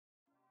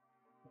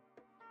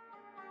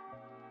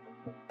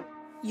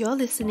You're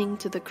listening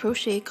to the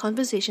Crochet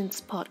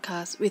Conversations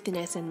podcast with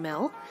Inez and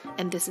Mell,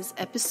 and this is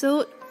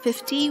episode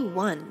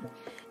 51.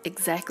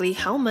 Exactly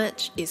how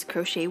much is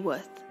crochet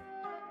worth?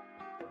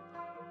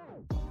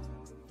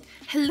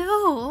 Hello!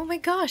 Oh my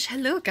gosh,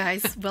 hello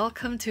guys.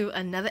 Welcome to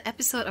another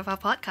episode of our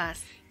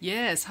podcast.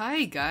 Yes,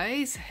 hi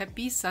guys.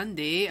 Happy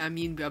Sunday. I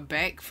mean, we're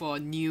back for a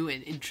new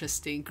and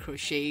interesting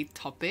crochet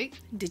topic.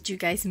 Did you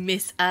guys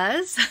miss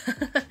us?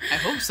 I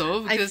hope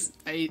so, because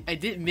I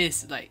did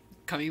miss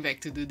coming back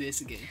to do this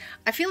again.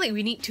 I feel like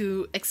we need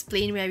to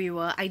explain where we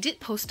were. I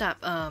did post up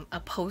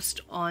a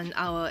post on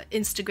our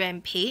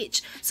Instagram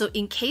page. So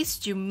in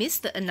case you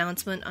missed the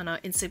announcement on our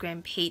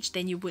Instagram page,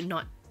 then you would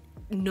not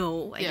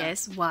know, I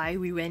guess, why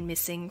we went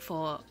missing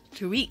for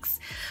 2 weeks.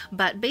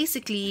 But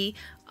basically,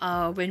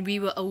 when we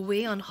were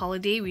away on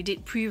holiday, we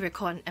did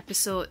pre-record an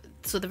episode.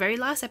 So the very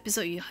last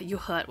episode you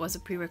heard was a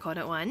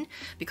pre-recorded one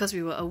because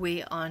we were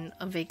away on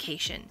a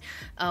vacation.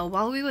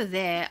 While we were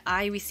there,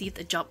 I received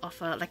a job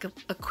offer, like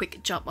a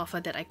quick job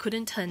offer that I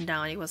couldn't turn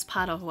down. It was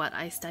part of what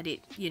I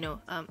studied,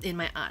 in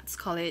my arts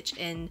college,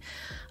 and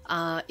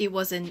it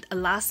wasn't a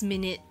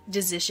last-minute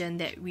decision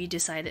that we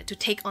decided to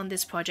take on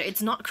this project.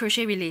 It's not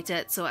crochet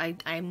related, so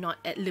I'm not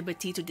at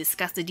liberty to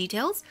discuss the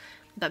details.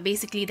 But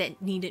basically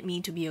that needed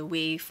me to be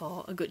away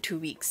for a good 2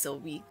 weeks, so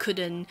we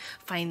couldn't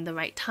find the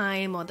right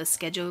time, or the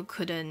schedule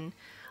couldn't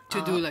to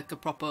do like a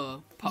proper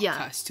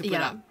podcast to put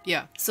up.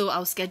 Yeah. So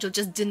our schedule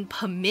just didn't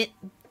permit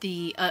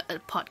the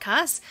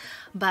podcast.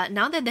 But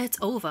now that that's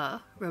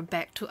over, we're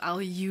back to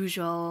our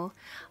usual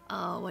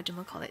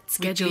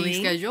scheduling. Weekly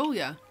schedule,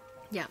 yeah.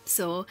 Yeah.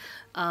 So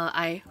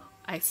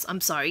I'm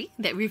sorry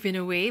that we've been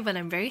away, but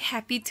I'm very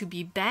happy to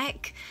be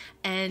back.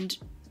 And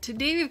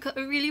today we've got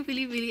a really,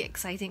 really, really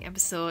exciting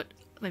episode.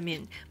 I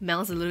mean,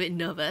 Mel's a little bit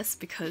nervous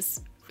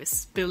because we're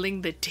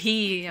spilling the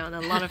tea on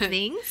a lot of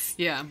things.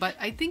 Yeah, but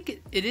I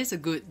think it is a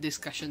good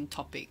discussion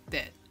topic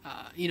that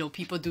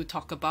people do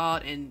talk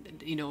about,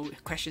 and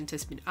questions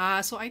has been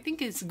asked. So I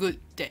think it's good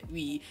that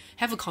we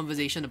have a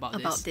conversation about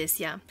this.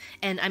 Yeah.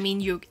 And I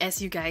mean,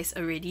 as you guys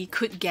already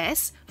could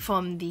guess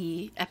from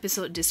the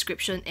episode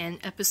description and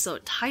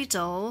episode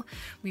title,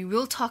 we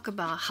will talk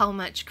about how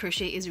much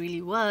crochet is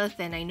really worth.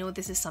 And I know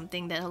this is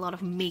something that a lot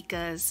of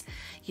makers,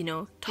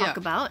 talk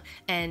about,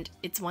 and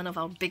it's one of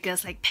our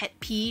biggest pet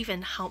peeve,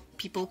 and how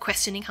people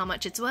questioning how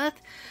much it's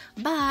worth.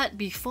 But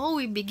before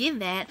we begin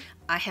that,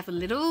 I have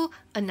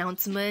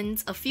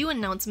a few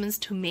announcements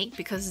to make,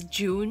 because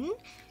June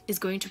is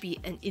going to be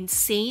an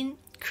insane,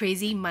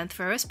 crazy month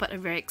for us, but a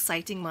very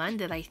exciting one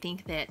that I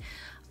think that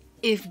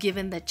if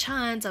given the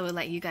chance, I would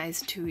like you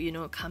guys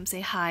to, come say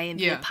hi and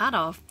be a part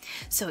of.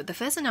 So the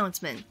first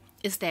announcement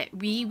is that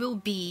we will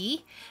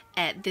be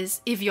at this,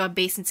 if you're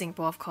based in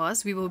Singapore, of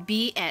course, we will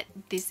be at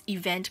this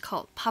event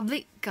called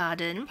Public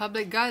Garden.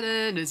 Public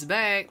Garden is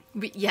back.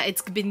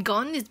 It's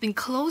been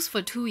closed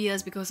for 2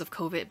 years because of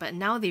COVID, but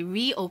now they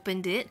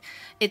reopened it.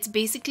 It's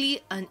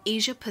basically an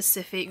Asia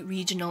Pacific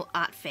regional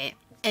art fair,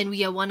 and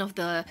we are one of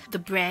the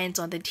brands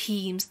or the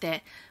teams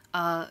that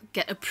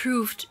get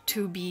approved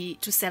to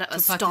set up a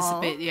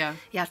stall.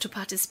 To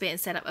participate and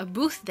set up a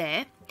booth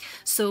there.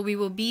 So we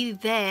will be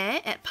there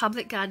at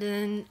Public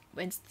Garden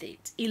Wednesday,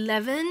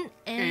 11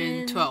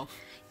 and 12.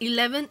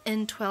 11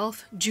 and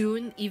 12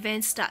 June.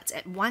 Event starts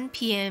at 1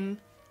 p.m.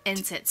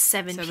 ends at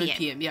 7 p.m. 7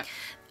 p.m. Yeah.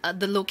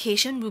 The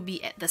location will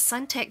be at the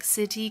Suntec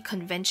City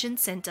Convention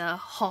Center,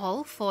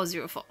 Hall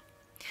 404.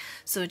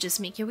 So just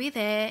make your way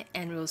there,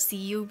 and we'll see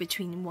you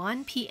between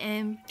 1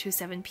 p.m. to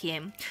 7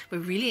 p.m. We're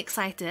really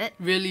excited.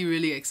 Really,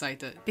 really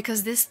excited.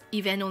 Because this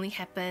event only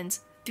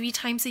happens 3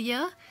 times a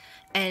year,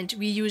 and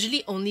we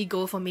usually only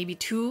go for maybe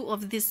 2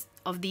 of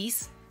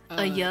these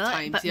a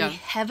year, but we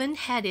haven't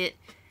had it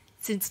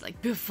since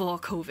before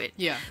COVID.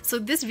 Yeah. So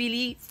this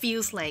really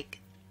feels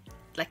like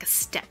a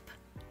step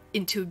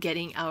into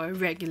getting our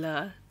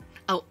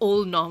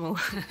old normal,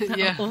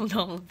 our old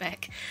normal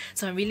back.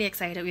 So I'm really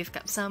excited.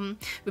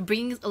 We're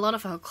bringing a lot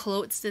of our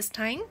clothes this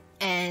time,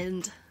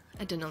 and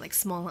I don't know,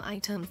 smaller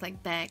items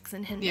like bags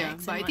and handbags.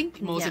 Yeah, but I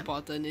think most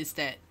important is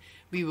that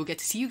we will get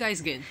to see you guys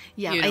again.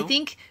 Yeah, I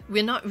think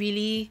we're not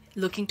really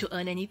looking to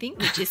earn anything,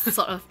 which is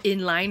sort of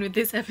in line with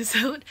this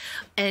episode.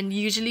 And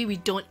usually we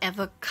don't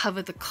ever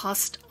cover the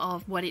cost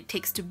of what it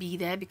takes to be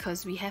there,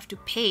 because we have to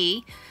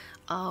pay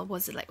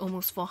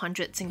almost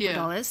 400 Singapore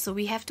dollars. So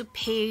we have to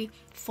pay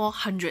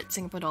 400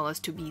 Singapore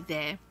dollars to be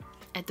there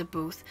at the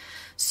booth.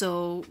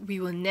 So we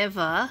will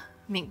never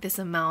make this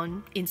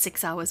amount in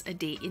 6 hours a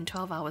day, in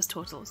 12 hours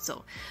total.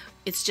 So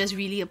it's just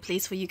really a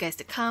place for you guys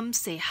to come,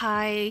 say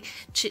hi,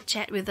 chit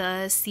chat with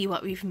us, see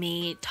what we've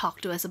made,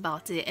 talk to us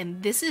about it.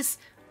 And this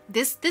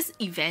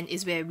event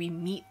is where we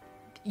meet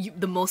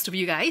the most of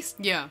you guys.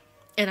 Yeah.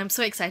 And I'm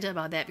so excited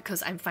about that,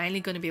 because I'm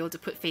finally going to be able to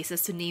put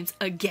faces to names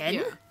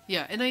again.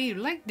 Yeah, and I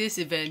like this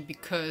event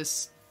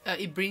because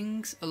it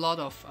brings a lot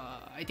of,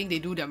 I think they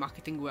do their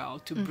marketing well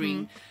to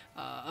bring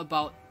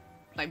about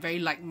very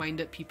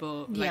like-minded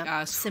people like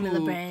us. Similar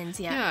brands,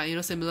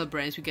 similar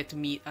brands. We get to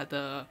meet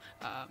other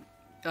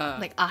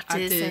like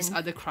artists and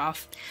other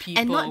craft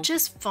people. And not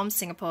just from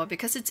Singapore,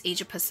 because it's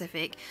Asia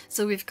Pacific.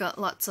 So we've got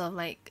lots of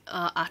like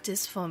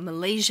artists from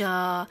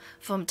Malaysia,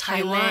 from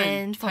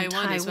Thailand, from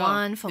Taiwan as well.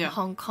 Taiwan, from Yeah.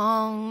 Hong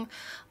Kong.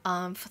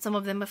 Some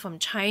of them are from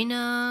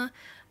China.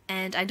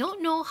 And I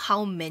don't know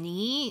how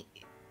many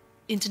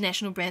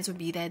international brands will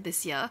be there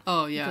this year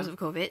because of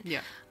COVID.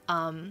 Yeah.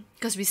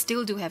 Because we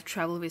still do have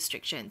travel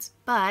restrictions.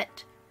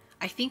 But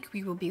I think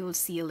we will be able to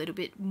see a little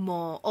bit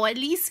more, or at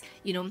least,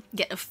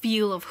 get a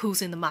feel of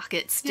who's in the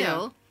market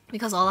still. Yeah.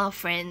 Because all our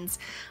friends,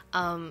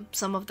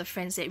 some of the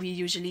friends that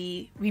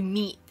we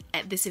meet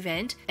at this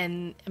event,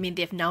 and I mean,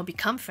 they've now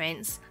become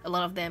friends. A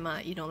lot of them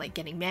are, like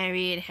getting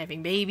married,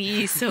 having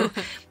babies. So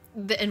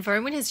the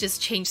environment has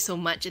just changed so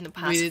much in the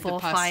past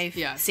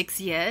 6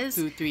 years.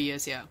 2-3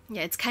 years, yeah.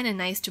 Yeah, it's kind of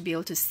nice to be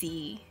able to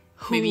see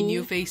who, maybe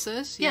new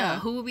faces.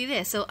 who will be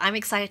there. So I'm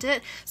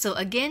excited. So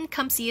again,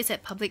 come see us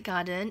at Public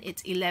Garden.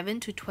 It's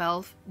 11 to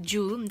 12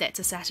 June. That's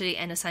a Saturday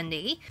and a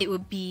Sunday. It will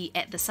be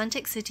at the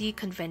Suntec City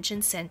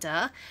Convention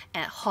Centre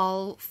at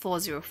Hall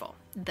 404,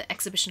 the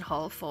exhibition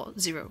hall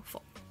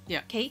 404. Yeah.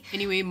 Okay.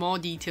 Anyway, more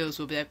details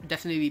will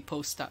definitely be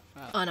posted up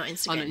On our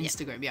Instagram.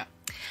 Instagram, yeah.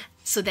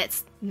 So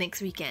that's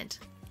next weekend.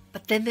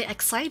 But then the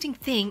exciting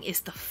thing is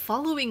the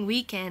following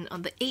weekend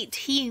on the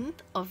 18th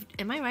of,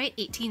 am I right?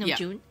 18th of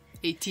June?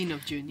 18th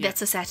of June, yeah.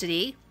 That's a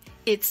Saturday.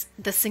 It's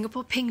the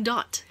Singapore Pink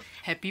Dot.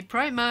 Happy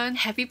Pride Month!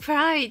 Happy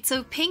Pride!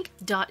 So Pink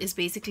Dot is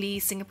basically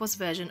Singapore's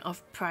version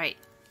of Pride.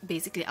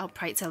 Basically our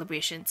Pride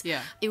celebrations.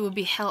 Yeah. It will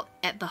be held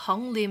at the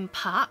Hong Lim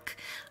Park.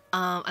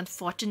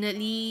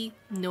 Unfortunately,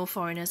 no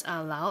foreigners are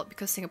allowed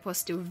because Singapore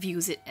still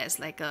views it as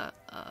like a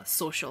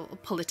social or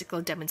political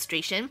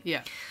demonstration.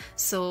 Yeah.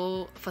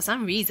 So for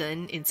some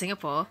reason in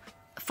Singapore,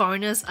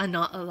 foreigners are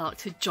not allowed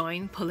to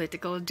join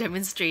political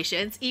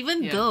demonstrations,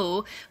 even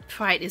though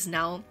Pride is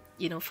now,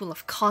 full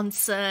of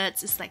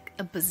concerts. It's like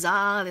a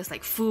bazaar. There's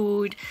like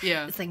food.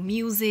 Yeah. It's like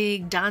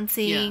music,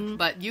 dancing. Yeah.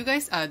 But you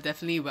guys are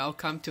definitely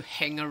welcome to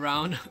hang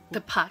around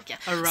The park, yeah.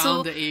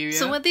 around the area.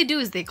 So what they do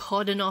is they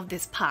cordon off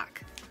this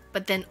park.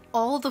 But then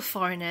all the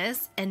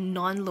foreigners and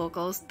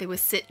non-locals, they will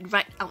sit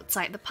right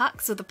outside the park.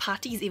 So the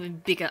party is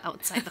even bigger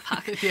outside the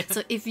park. Yeah.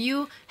 So if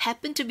you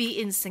happen to be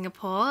in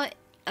Singapore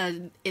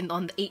on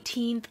the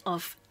 18th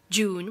of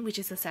June, which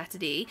is a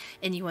Saturday,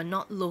 and you are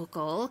not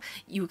local,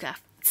 you are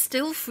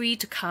still free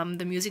to come.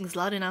 The music is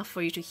loud enough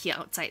for you to hear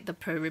outside the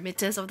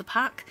perimeters of the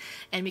park,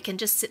 and we can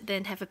just sit there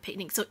and have a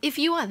picnic. So if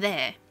you are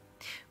there,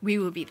 we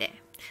will be there.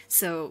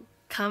 So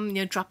come,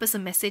 drop us a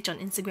message on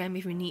Instagram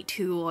if you need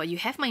to, or you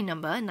have my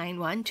number,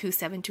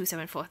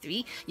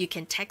 91272743. You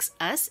can text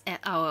us at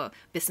our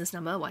business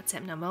number,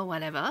 WhatsApp number,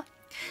 whatever,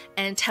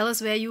 and tell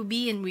us where you'll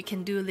be, and we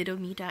can do a little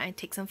meetup and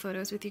take some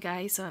photos with you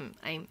guys. So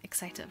I'm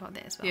excited about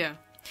that as well. Yeah.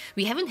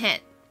 We haven't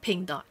had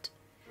Pink Dot,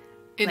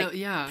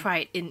 Yeah.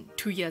 Pride in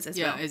 2 years as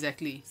well. Yeah,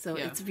 exactly. So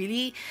yeah.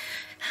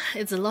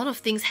 it's a lot of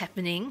things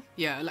happening.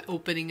 Yeah, like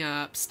opening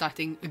up,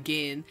 starting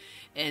again.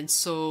 And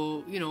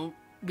so,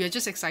 we are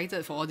just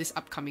excited for all these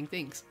upcoming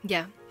things.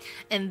 Yeah.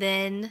 And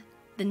then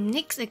the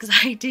next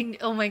exciting,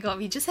 oh my god,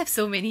 we just have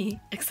so many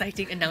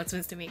exciting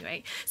announcements to make,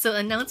 right? So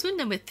announcement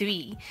number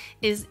 3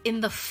 is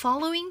in the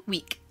following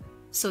week.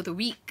 So the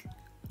week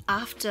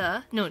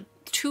after,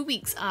 2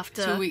 weeks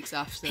after 2 weeks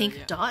after Pink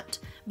yeah. Dot,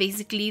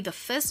 basically the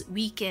first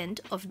weekend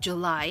of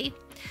July,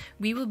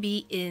 we will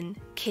be in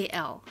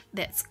KL.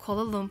 That's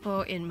Kuala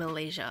Lumpur in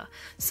Malaysia.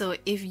 So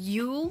if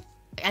you,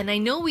 and I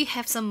know we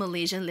have some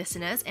Malaysian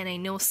listeners, and I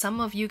know some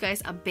of you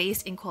guys are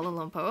based in Kuala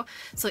Lumpur.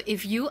 So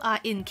if you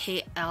are in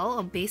KL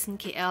or based in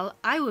KL,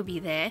 I will be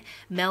there.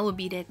 Mel will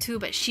be there too,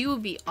 but she will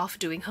be off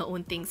doing her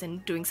own things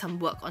and doing some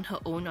work on her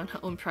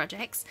own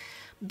projects.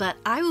 But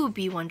I will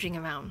be wandering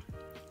around.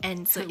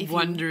 And so if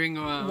wandering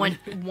around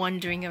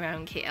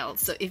KL.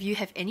 So if you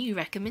have any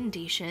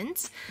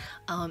recommendations,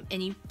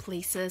 any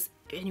places,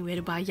 anywhere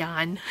to buy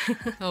yarn,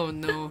 Oh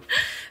no.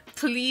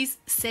 please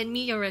send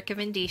me your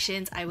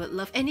recommendations. I would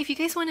love. And if you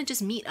guys want to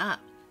just meet up,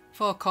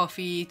 For a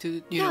coffee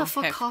to, have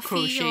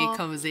crochet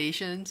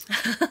conversations.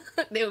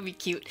 that would be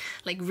cute.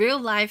 Like real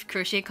life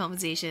crochet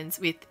conversations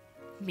with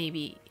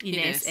maybe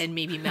Inez Inez. and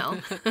maybe Mel,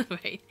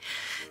 right?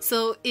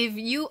 So if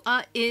you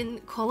are in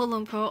Kuala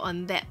Lumpur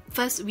on that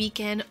first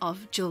weekend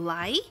of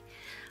July,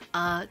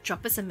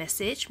 drop us a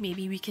message.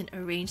 Maybe we can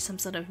arrange some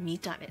sort of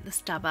meetup at the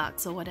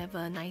Starbucks or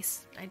whatever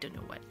nice, I don't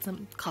know what,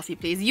 some coffee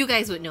place. You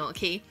guys would know,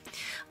 okay?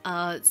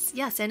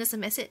 Send us a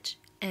message,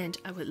 and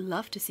I would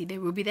love to see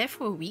there. We'll be there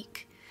for a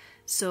week.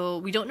 So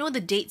we don't know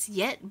the dates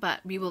yet,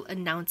 but we will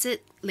announce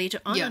it later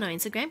on our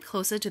Instagram.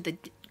 Closest to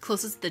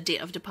the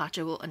date of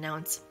departure, we'll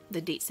announce the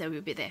dates that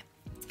we'll be there.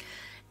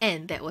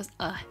 And that was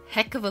a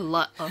heck of a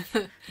lot of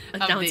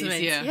announcements.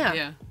 Updates,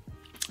 yeah.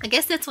 I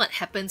guess that's what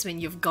happens when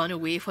you've gone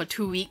away for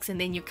 2 weeks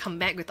and then you come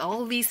back with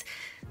all these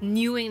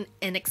new and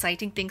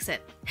exciting things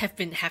that have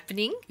been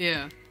happening.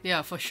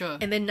 Yeah, for sure.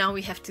 And then now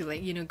we have to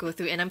go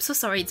through. And I'm so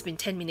sorry it's been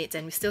 10 minutes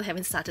and we still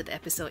haven't started the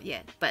episode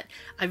yet. But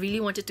I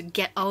really wanted to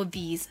get all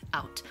these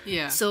out.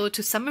 Yeah. So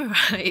to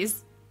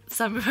summarize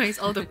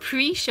all the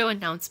pre-show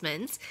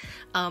announcements,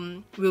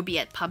 we'll be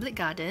at Public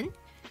Garden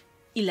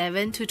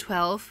 11 to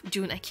 12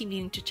 June. I keep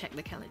needing to check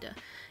the calendar.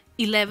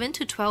 11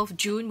 to 12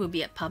 June will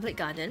be at Public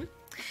Garden.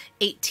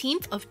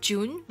 18th of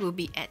June will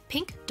be at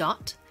Pink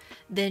Dot.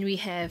 Then we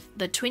have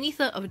the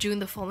 23rd of June,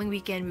 the following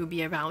weekend, we'll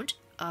be around.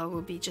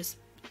 We'll be just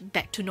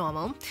back to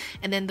normal.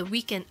 And then the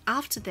weekend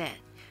after that,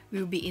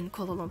 we'll be in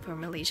Kuala Lumpur,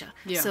 Malaysia.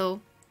 Yeah.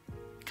 So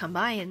come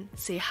by and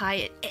say hi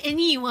at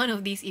any one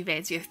of these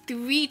events. You have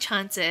 3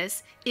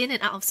 chances in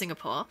and out of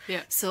Singapore.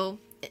 Yeah. So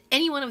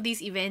any one of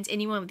these events,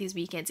 any one of these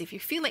weekends, if you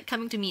feel like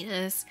coming to meet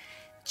us,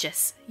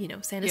 just,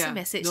 send us a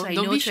message so I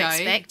know don't be to shy.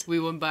 expect. We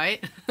won't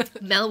bite.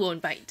 Mel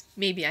won't bite.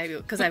 Maybe I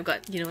will, because I've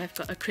got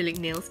acrylic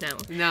nails now.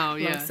 Now,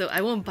 yeah. So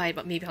I won't bite,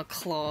 but maybe I'll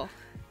claw.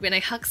 When I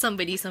hug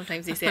somebody,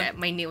 sometimes they say that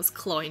my nails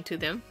claw into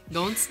them.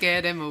 Don't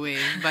scare them away,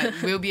 but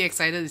we'll be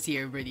excited to see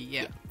everybody.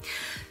 Yeah.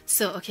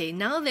 So, okay,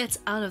 now that's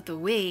out of the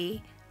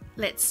way,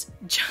 let's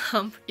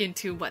jump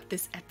into what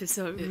this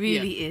episode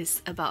really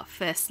is about.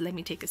 First, let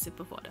me take a sip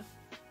of water.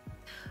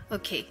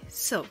 Okay,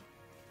 so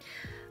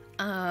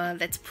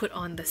let's put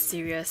on the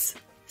serious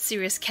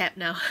cap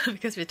now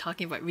because we're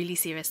talking about really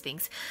serious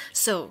things.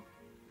 So,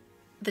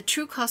 the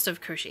true cost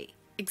of crochet.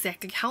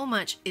 Exactly how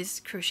much is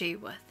crochet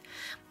worth?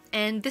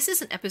 And this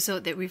is an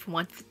episode that we've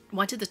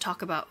wanted to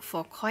talk about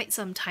for quite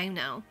some time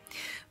now.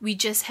 We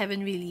just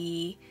haven't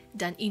really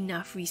done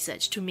enough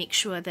research to make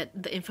sure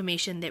that the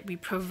information that we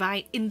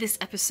provide in this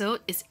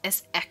episode is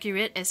as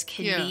accurate as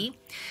can be.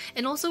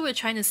 And also we're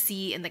trying to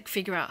see and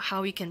figure out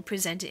how we can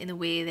present it in a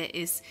way that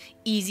is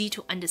easy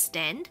to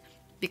understand,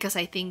 because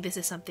I think this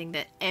is something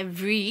that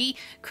every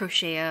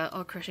crocheter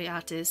or crochet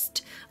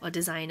artist or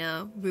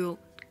designer will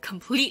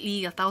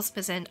completely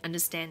 1000%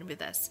 understand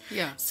with us.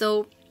 Yeah.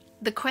 So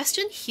the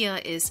question here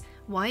is,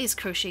 why is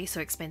crochet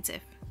so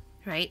expensive,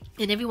 right?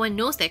 And everyone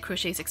knows that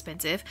crochet is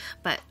expensive,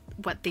 but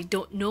what they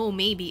don't know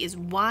maybe is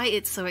why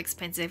it's so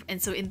expensive.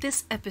 And so in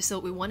this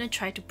episode, we want to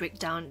try to break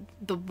down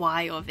the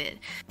why of it.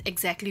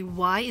 Exactly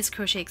why is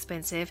crochet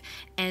expensive,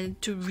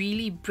 and to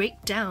really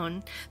break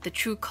down the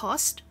true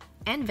cost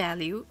and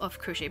value of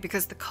crochet,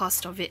 because the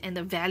cost of it and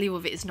the value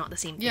of it is not the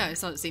same thing. Yeah,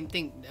 it's not the same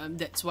thing.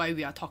 That's why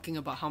we are talking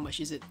about how much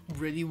is it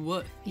really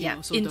worth.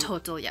 So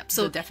total,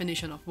 So the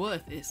definition of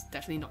worth is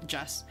definitely not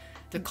just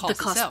the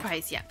cost itself.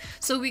 price.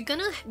 So we've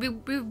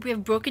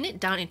broken it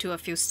down into a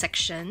few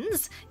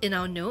sections in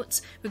our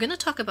notes. We're gonna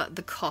talk about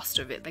the cost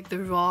of it, like the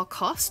raw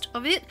cost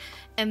of it,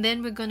 and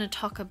then we're gonna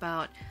talk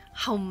about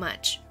how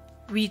much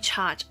we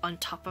charge on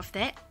top of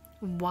that,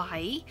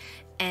 why,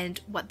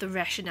 and what the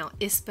rationale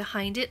is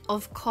behind it.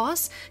 Of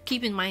course,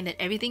 keep in mind that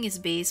everything is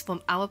based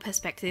from our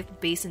perspective,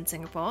 based in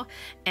Singapore,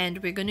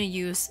 and we're going to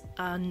use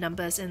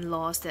numbers and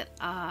laws that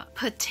are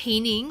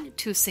pertaining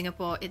to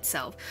Singapore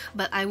itself.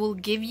 But I will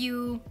give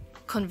you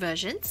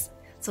conversions,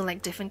 so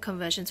like different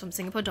conversions from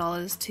Singapore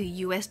dollars to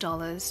US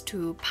dollars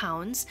to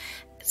pounds,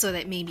 so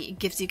that maybe it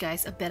gives you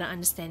guys a better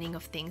understanding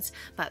of things.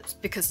 But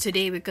because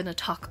today we're going to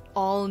talk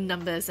all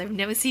numbers, I've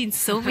never seen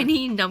so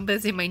many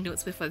numbers in my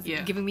notes before.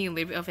 It's giving me a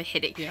little bit of a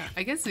headache. Yeah,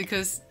 I guess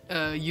because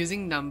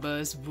using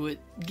numbers would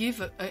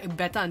give a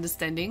better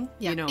understanding,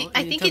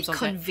 I think it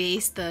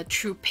conveys the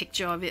true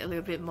picture of it a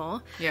little bit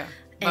more. Yeah.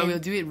 But we'll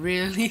do it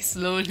really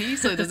slowly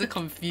so it doesn't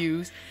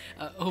confuse,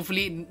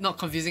 hopefully not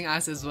confusing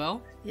us as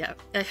well. Yeah,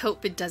 I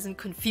hope it doesn't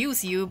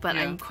confuse you, but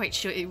I'm quite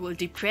sure it will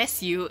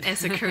depress you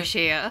as a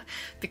crocheter,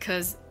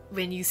 because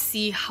when you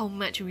see how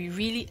much we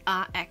really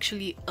are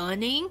actually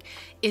earning,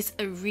 it's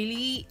a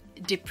really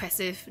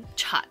depressive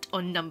chart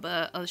or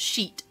number or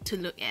sheet to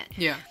look at.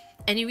 Yeah.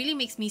 And it really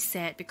makes me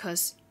sad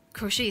because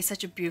crochet is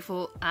such a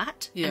beautiful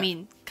art. Yeah. I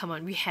mean, come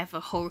on, we have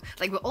a whole,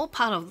 we're all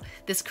part of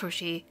this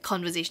crochet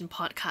conversation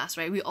podcast,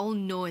 right? We all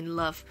know and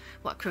love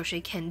what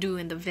crochet can do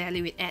and the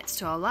value it adds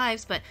to our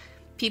lives, but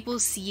people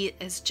see it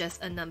as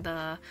just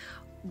another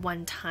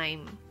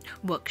one-time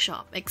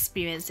workshop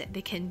experience that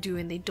they can do,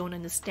 and they don't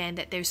understand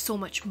that there's so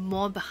much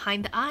more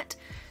behind the art.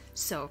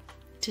 So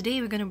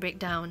today we're going to break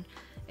down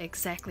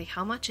exactly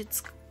how much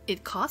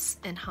it costs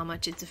and how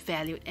much it's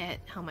valued at,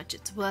 how much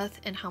it's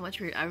worth, and how much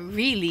we are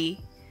really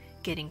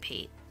getting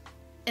paid.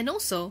 And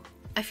also,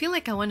 I feel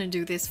like I want to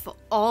do this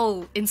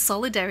in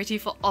solidarity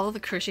for all the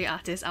crochet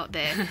artists out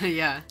there.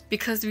 Yeah.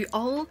 Because we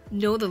all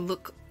know the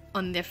look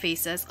on their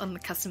faces, on the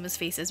customers'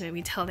 faces when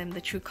we tell them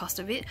the true cost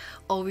of it,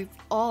 or we've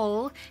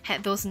all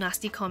had those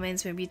nasty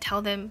comments when we tell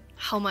them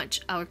how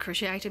much our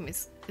crochet item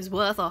is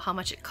worth or how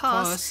much it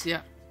costs.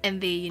 Yeah. And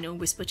they,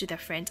 whisper to their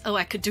friends, oh,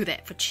 I could do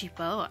that for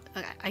cheaper, or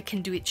I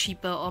can do it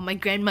cheaper, or my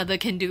grandmother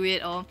can do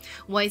it, or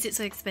why is it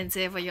so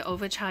expensive, or you're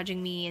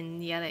overcharging me,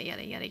 and yada,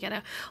 yada, yada,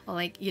 yada. Or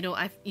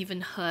I've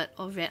even heard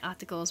or read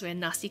articles where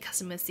nasty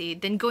customers say,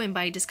 then go and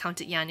buy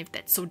discounted yarn if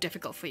that's so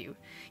difficult for you.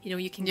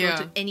 You can go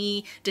to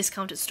any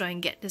discounted store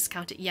and get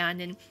discounted yarn,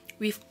 and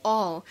we've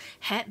all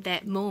had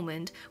that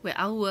moment where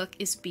our work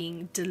is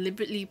being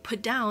deliberately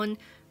put down,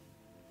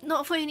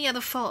 not for any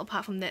other fault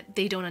apart from that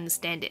they don't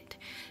understand it.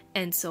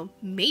 And so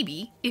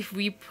maybe if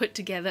we put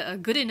together a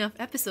good enough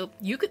episode,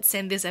 you could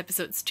send these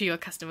episodes to your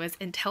customers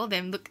and tell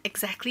them, look,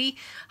 exactly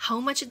how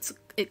much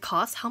it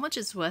costs, how much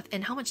it's worth,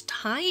 and how much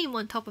time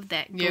on top of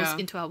that goes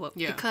into our work.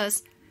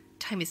 Because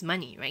time is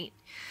money, right?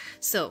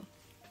 So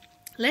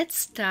let's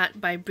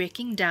start by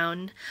breaking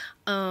down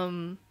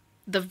the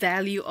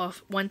value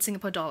of 1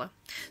 Singapore dollar.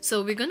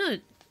 So we're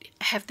gonna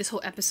have this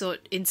whole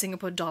episode in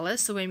Singapore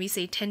dollars. So when we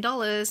say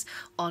 $10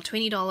 or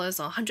 $20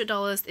 or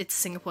 $100, it's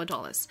Singapore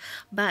dollars.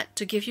 But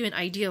to give you an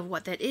idea of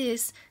what that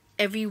is,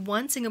 every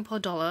 1 Singapore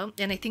dollar,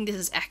 and I think this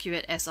is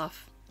accurate as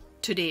of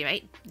today,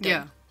 right?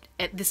 Yeah.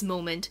 At this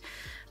moment,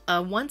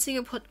 one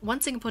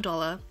Singapore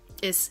dollar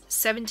is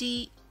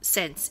 70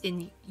 cents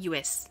in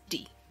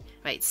USD,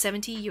 right?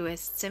 70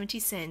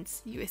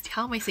 cents USD.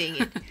 How am I saying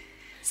it?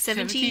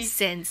 70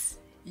 cents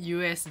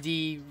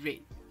USD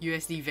rate.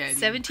 USD value.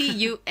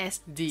 70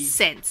 USD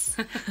cents.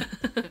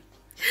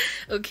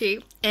 Okay,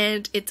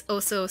 and it's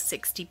also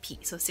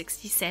 60p, so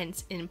 60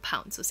 cents in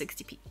pounds, so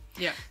 60p.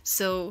 Yeah.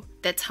 So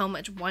that's how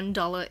much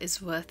 $1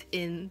 is worth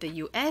in the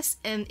US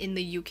and in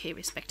the UK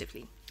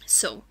respectively.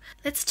 So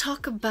let's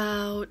talk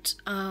about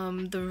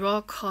the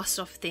raw cost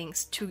of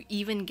things to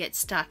even get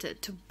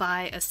started, to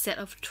buy a set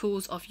of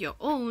tools of your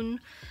own.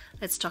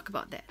 Let's talk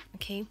about that,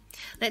 okay?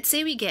 Let's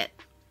say we get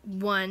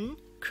one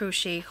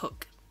crochet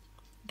hook.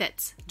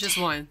 That's just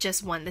one.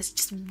 Just one. That's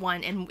just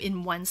one, and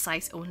in one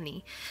size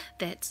only.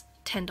 That's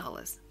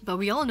 $10. But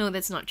we all know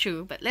that's not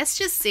true. But let's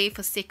just say,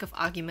 for sake of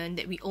argument,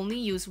 that we only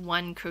use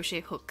one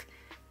crochet hook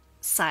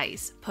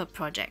size per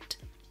project.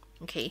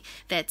 Okay,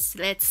 that's,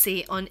 let's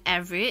say, on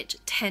average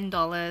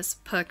 $10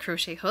 per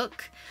crochet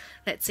hook.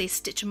 Let's say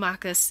stitch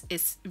markers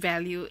is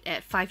valued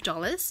at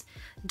 $5,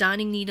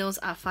 darning needles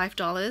are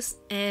 $5,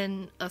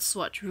 and a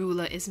swatch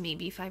ruler is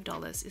maybe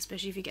 $5,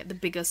 especially if you get the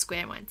bigger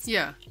square ones.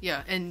 Yeah,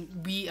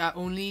 and we are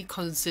only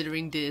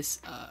considering these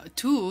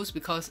tools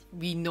because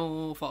we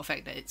know for a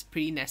fact that it's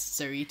pretty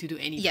necessary to do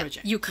any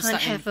project. You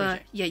can't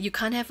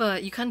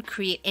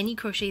create any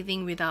crochet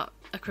thing without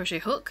a crochet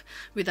hook,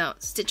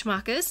 without stitch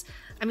markers.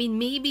 I mean,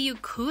 maybe you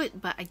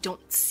could, but I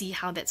don't see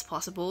how that's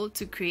possible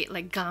to create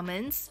like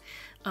garments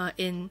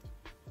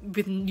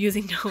with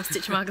using no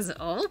stitch markers at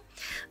all.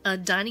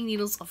 Darning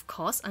needles, of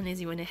course, unless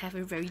you want to have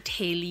a very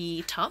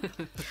taily top.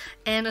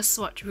 And a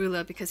swatch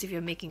ruler, because if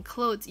you're making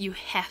clothes, you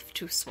have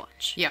to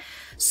swatch. Yeah.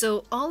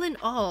 So all in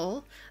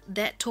all,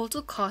 that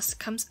total cost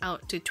comes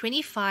out to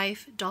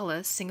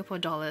 $25 Singapore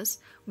dollars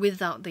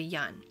without the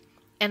yarn.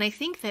 And I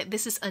think that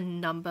this is a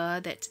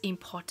number that's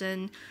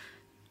important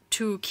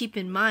to keep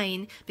in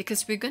mind,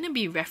 because we're going to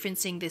be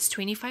referencing this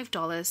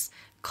 $25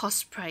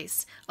 cost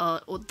price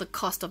or the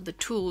cost of the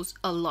tools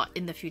a lot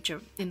in the future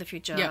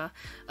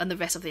on the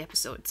rest of the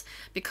episodes,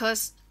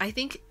 because I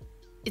think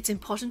it's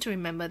important to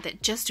remember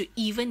that just to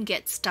even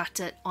get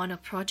started on a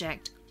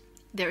project,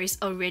 there is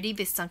already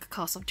this sunk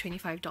cost of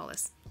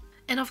 $25.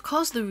 And of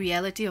course, the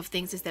reality of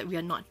things is that we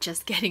are not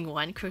just getting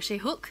one crochet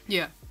hook.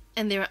 Yeah.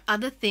 And there are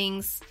other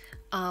things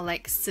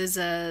like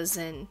scissors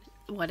and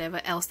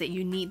whatever else that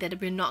you need that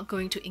we're not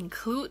going to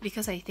include,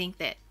 because I think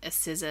that a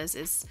scissors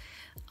is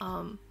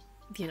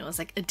it's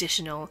like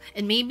additional,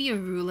 and maybe a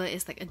ruler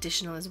is like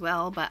additional as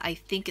well, but I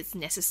think it's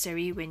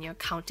necessary when you're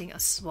counting a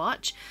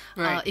swatch.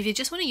 Right. If you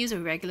just want to use a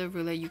regular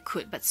ruler, you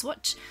could, but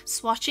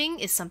swatching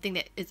is something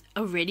that is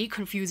already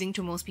confusing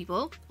to most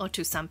people, or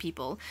to some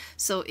people.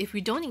 So if we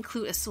don't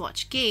include a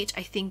swatch gauge,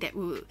 I think that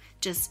will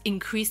just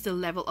increase the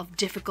level of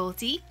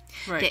difficulty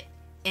that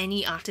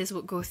any artist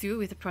would go through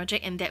with a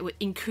project, and that would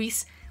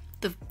increase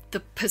the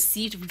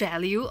perceived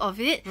value of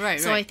it.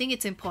 So I think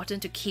it's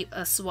important to keep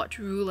a swatch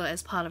ruler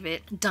as part of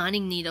it.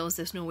 Darning needles,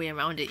 there's no way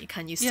around it. You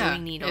can't use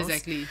sewing needles.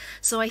 Exactly.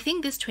 So I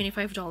think this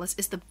 $25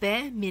 is the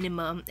bare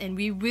minimum, and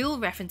we will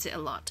reference it a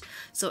lot.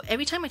 So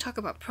every time I talk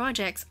about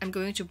projects, I'm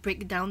going to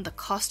break down the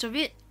cost of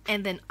it,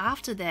 and then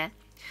after that,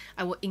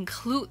 I will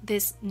include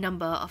this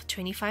number of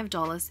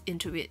 $25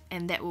 into it,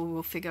 and that we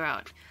will figure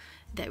out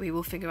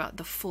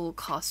the full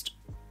cost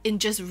in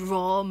just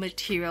raw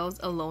materials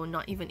alone,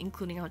 not even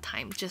including our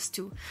time, just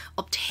to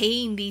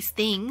obtain these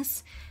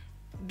things.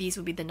 These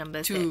will be the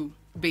numbers to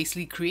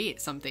basically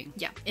create something.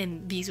 Yeah,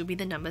 and these will be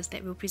the numbers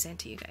that we'll present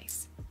to you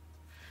guys.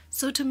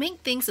 So to make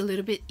things a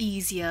little bit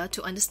easier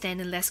to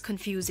understand and less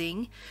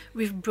confusing,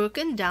 we've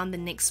broken down the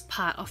next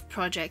part of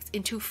projects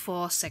into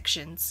 4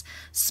 sections: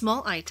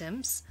 small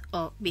items,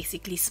 or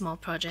basically small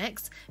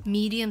projects,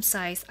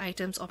 medium-sized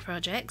items or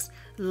projects,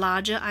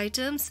 larger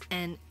items,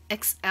 and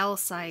XL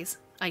size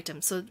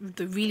items, so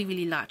the really,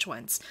 really large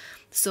ones.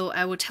 So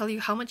I will tell you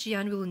how much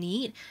yarn we'll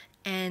need,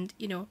 and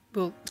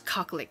we'll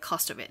calculate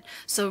cost of it.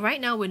 So right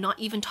now we're not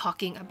even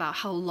talking about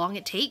how long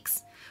it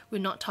takes.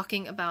 We're not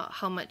talking about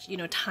how much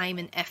time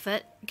and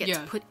effort gets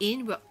put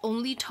in. We're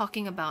only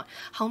talking about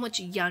how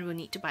much yarn we'll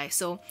need to buy.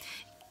 So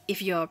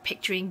if you're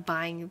picturing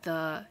buying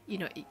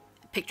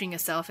picturing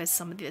yourself as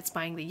somebody that's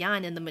buying the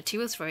yarn and the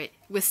materials for it,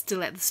 we're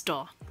still at the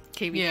store.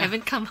 Okay, we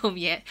haven't come home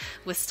yet.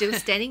 We're still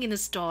standing in the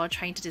store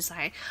trying to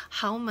decide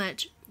how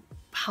much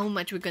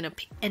we're gonna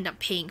end up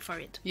paying for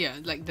it. Yeah,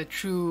 like the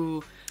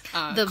true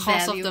the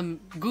cost value of the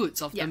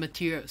goods, of the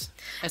materials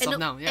as of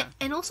now. Yeah,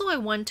 and also I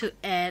want to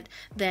add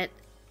that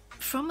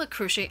from a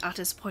crochet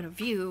artist's point of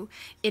view,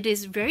 it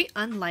is very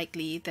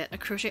unlikely that a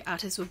crochet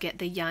artist will get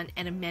the yarn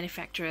at a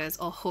manufacturer's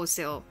or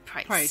wholesale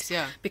price.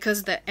 Yeah.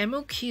 Because the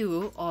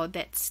MOQ, or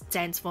that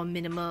stands for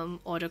minimum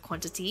order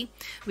quantity,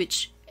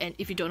 which, and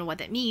if you don't know what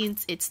that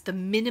means, it's the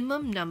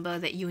minimum number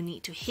that you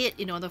need to hit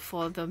in order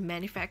for the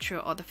manufacturer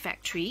or the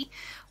factory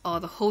or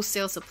the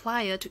wholesale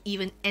supplier to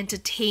even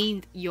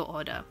entertain your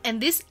order. And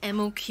this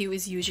MOQ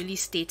is usually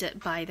stated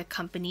by the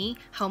company,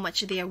 how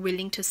much they are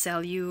willing to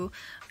sell you,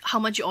 how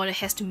much your order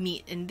has to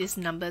meet, and these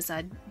numbers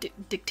are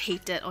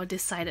dictated or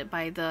decided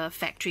by the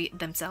factory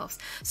themselves.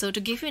 So to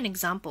give you an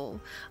example,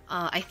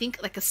 I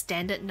think like a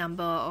standard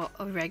number or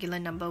a regular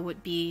number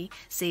would be,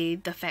 say,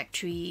 the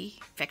factory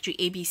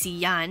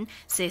ABC yarn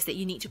says that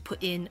you need to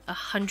put in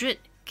 100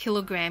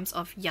 kilograms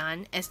of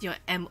yarn as your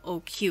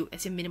MOQ,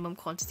 as your minimum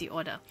quantity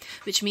order,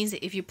 which means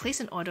that if you place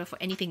an order for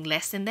anything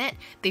less than that,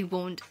 they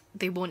won't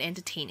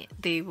entertain it.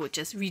 They will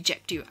just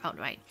reject you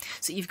outright.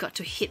 So you've got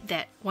to hit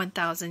that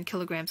 1,000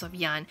 kilograms of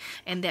yarn,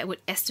 and that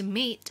would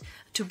estimate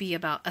to be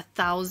about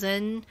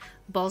 1,000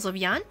 balls of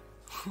yarn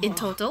in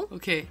total.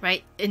 Okay.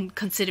 Right? And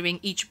considering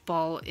each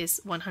ball is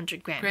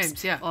 100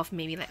 grams yeah. of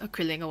maybe like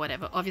acrylic or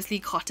whatever. Obviously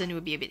cotton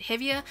will be a bit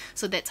heavier,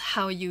 so that's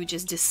how you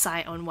just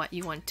decide on what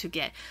you want to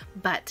get.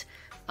 But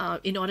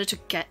in order to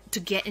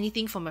get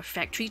anything from a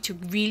factory to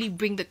really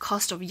bring the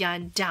cost of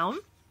yarn down,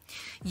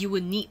 you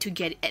would need to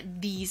get it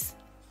at these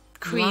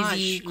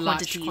crazy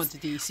large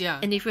quantities. Yeah.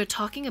 And if we're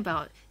talking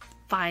about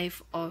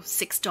 $5 or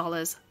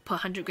 $6 per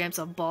 100 grams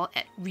of ball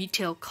at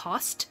retail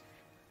cost,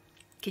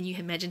 can you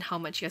imagine how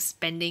much you're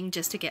spending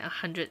just to get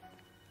 100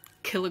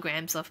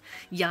 kilograms of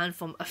yarn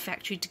from a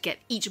factory to get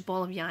each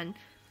ball of yarn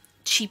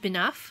cheap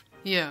enough?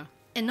 Yeah.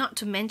 And not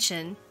to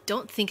mention,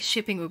 don't think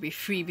shipping will be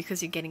free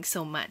because you're getting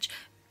so much.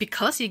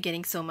 Because you're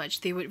getting so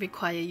much, they would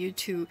require you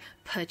to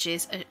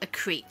purchase a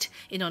crate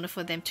in order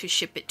for them to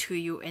ship it to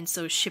you, and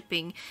so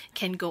shipping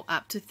can go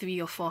up to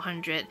 $300 or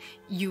 $400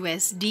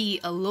 USD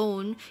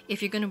alone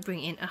if you're going to bring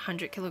in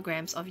 100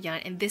 kilograms of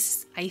yarn. And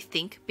this, I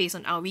think, based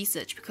on our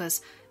research,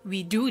 because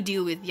we do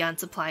deal with yarn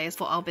suppliers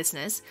for our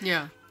business,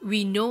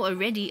 we know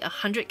already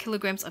 100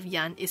 kilograms of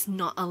yarn is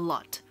not a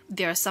lot.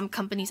 There are some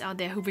companies out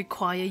there who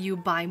require you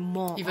buy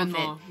more Even of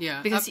more, it.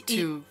 yeah. Because up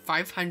to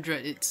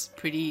 500, it's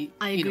pretty,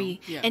 I agree.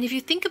 Yeah. And if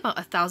you think about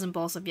 1,000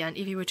 balls of yarn,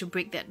 if you were to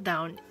break that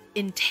down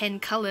in 10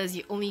 colors,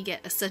 you only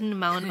get a certain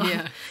amount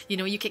of,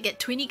 you can get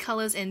 20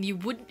 colors and you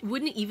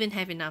wouldn't even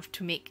have enough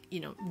to make,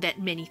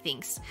 that many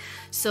things.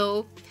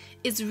 So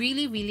it's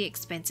really, really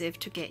expensive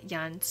to get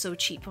yarn so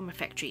cheap from a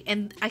factory.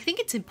 And I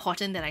think it's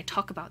important that I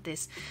talk about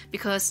this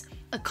because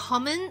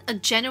a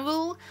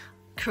general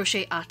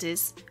crochet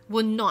artist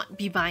will not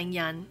be buying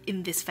yarn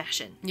in this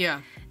fashion.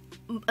 Yeah.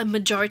 A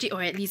majority,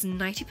 or at least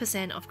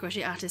 90% of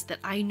crochet artists that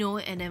I know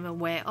and am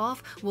aware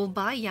of, will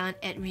buy yarn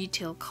at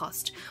retail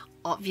cost.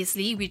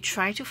 Obviously, we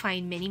try to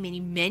find many, many,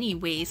 many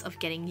ways of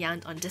getting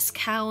yarn on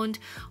discount,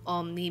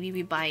 or maybe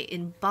we buy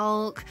in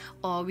bulk,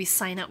 or we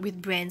sign up with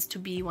brands to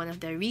be one of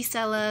their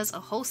resellers or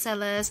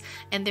wholesalers,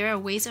 and there are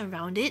ways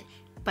around it.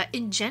 But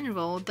in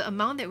general, the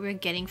amount that we're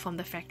getting from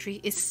the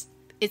factory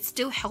it's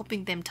still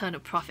helping them turn a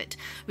profit,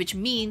 which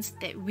means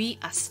that we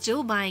are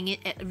still buying it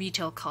at a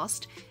retail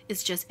cost.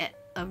 It's just at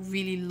a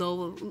really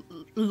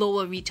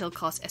lower retail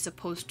cost as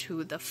opposed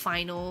to the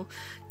final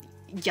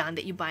yarn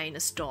that you buy in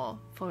a store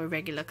for a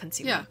regular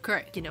consumer. Yeah,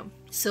 correct.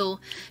 So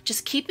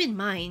just keep in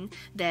mind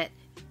that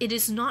it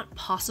is not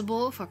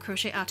possible for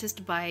crochet artists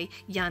to buy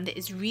yarn that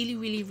is really,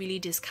 really, really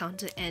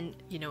discounted. And,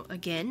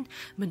 again,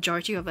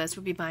 majority of us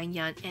will be buying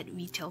yarn at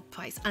retail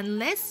price.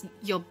 Unless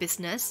your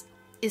business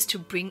is to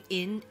bring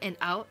in and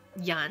out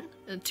yarn,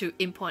 to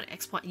import and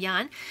export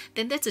yarn,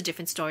 then that's a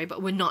different story,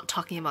 but we're not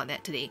talking about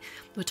that today.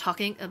 We're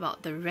talking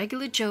about the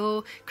regular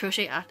Joe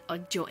crochet art, or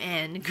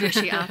Joanne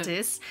crochet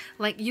artists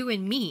like you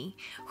and me,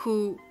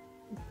 who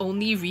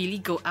only really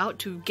go out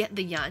to get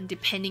the yarn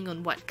depending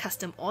on what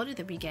custom order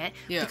that we get,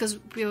 because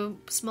we're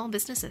small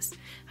businesses,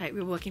 right?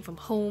 We're working from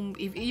home.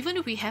 Even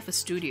if we have a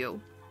studio,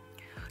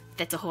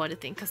 that's a whole other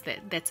thing because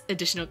that's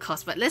additional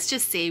cost. But let's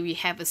just say we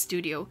have a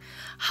studio.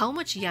 How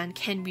much yarn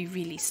can we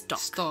really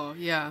stock?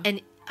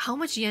 And how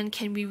much yarn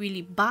can we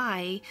really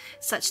buy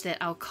such that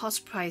our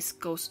cost price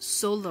goes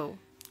so low?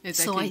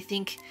 Exactly. So I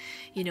think,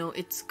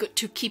 it's good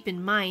to keep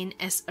in mind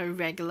as a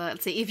regular,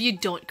 let's say if you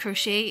don't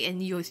crochet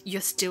and you're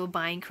still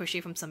buying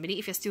crochet from somebody,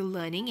 if you're still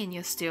learning and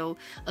you're still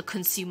a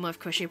consumer of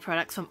crochet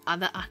products from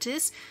other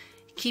artists,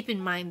 keep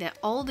in mind that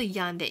all the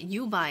yarn that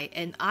you buy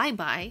and I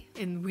buy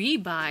and we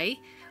buy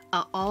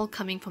are all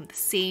coming from the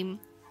same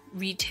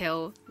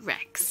retail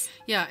racks.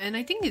 Yeah, and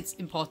I think it's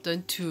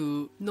important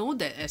to know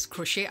that as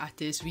crochet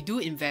artists, we do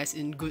invest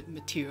in good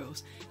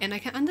materials. And I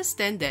can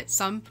understand that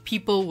some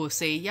people will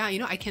say,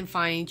 I can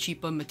find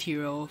cheaper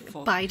material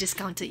for buy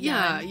discounted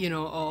yarn.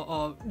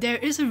 Or there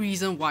is a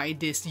reason why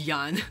this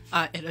yarn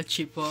are at a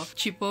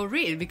cheaper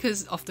rate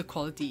because of the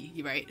quality,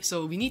 right?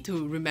 So we need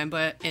to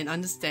remember and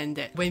understand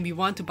that when we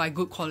want to buy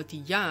good quality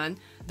yarn,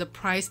 the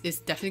price is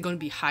definitely going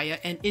to be higher,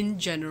 and in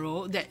general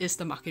that is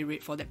the market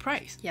rate for that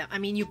price. Yeah, I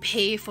mean, you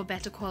pay for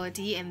better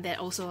quality, and that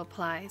also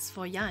applies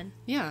for yarn.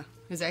 Yeah,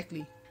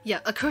 exactly. Yeah,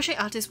 a crochet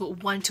artist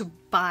would want to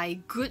buy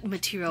good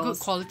materials,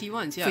 Good quality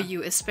ones, yeah. for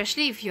you,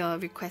 especially if you're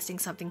requesting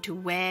something to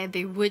wear.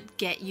 They would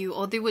get you,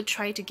 or they would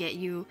try to get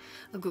you,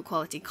 a good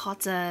quality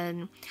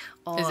cotton,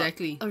 or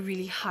Exactly. a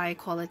really high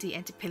quality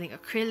anti-pilling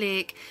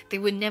acrylic. They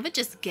would never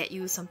just get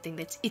you something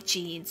that's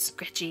itchy and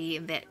scratchy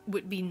and that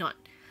would be not,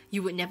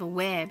 you would never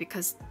wear,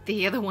 because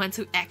they are the ones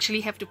who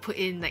actually have to put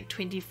in like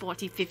 20,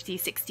 40, 50,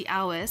 60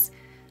 hours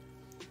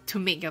to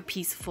make your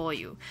piece for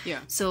you. Yeah.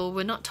 So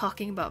we're not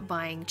talking about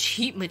buying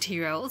cheap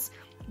materials.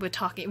 We're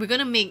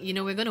gonna make,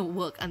 we're gonna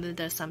work under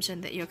the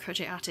assumption that your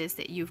crochet artist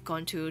that you've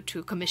gone to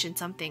commission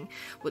something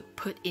would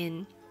put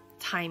in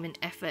time and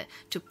effort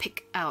to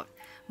pick out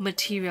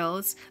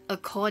materials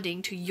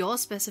according to your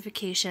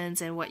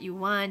specifications and what you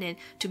want, and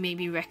to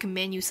maybe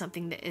recommend you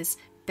something that is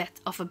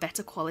of a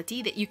better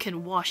quality that you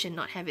can wash and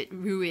not have it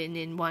ruin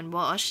in one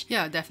wash.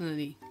 Yeah,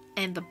 definitely.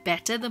 And the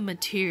better the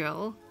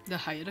material, The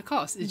higher the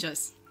cost. It's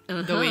just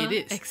the way it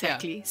is.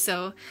 Exactly. Yeah.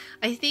 So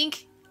I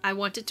think I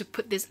wanted to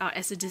put this out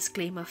as a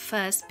disclaimer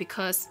first,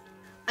 because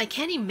I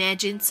can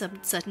imagine some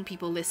certain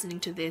people listening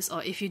to this,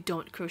 or if you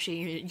don't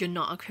crochet, you're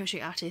not a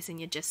crochet artist and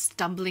you're just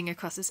stumbling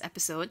across this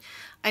episode,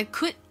 I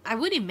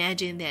would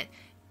imagine that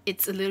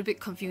it's a little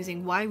bit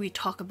confusing why we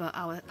talk about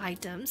our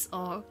items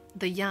or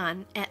the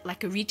yarn at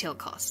like a retail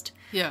cost.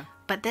 Yeah.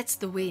 But that's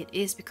the way it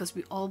is, because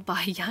we all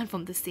buy yarn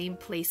from the same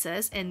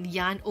places, and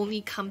yarn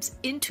only comes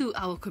into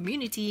our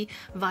community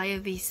via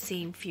these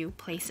same few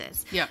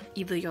places. Yeah.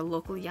 Either your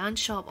local yarn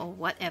shop or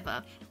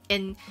whatever.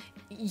 And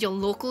your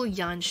local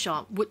yarn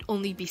shop would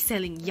only be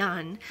selling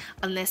yarn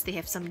unless they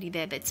have somebody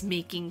there that's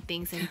making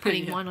things and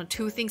putting Yeah. one or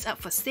two things up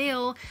for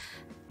sale.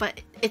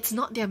 But it's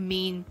not their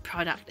main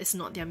product, it's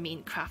not their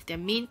main craft. Their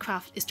main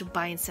craft is to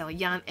buy and sell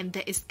yarn, and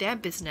that is their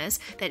business.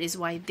 That is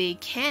why they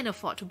can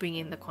afford to bring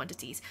in the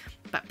quantities.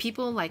 But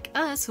people like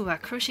us who are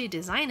crochet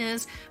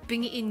designers,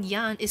 bringing in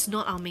yarn is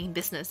not our main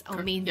business.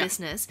 Our main Yeah.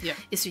 business Yeah.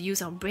 is to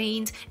use our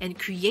brains and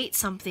create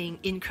something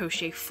in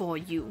crochet for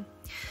you.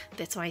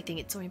 That's why I think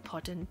it's so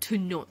important to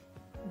note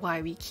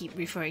why we keep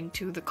referring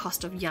to the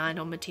cost of yarn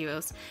or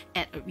materials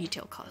at a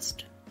retail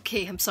cost.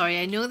 Okay, I'm sorry,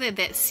 I know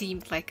that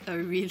seemed like a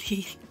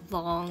really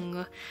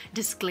long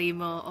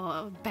disclaimer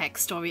or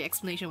backstory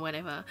explanation,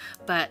 whatever,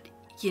 but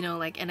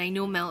and I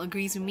know Mel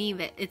agrees with me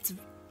that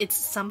it's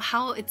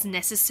somehow it's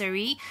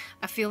necessary.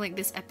 I feel like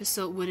this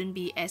episode wouldn't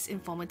be as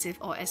informative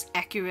or as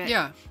accurate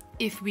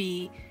if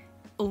we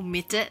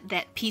omitted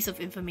that piece of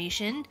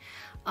information.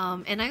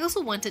 And I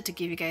also wanted to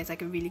give you guys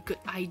like a really good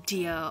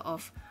idea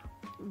of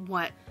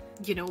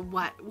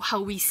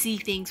how we see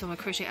things from a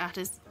crochet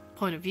artist's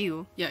point of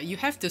view. Yeah, you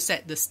have to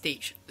set the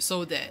stage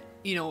so that,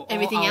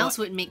 Everything else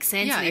would make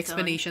sense later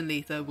explanation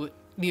later would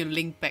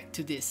link back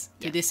to this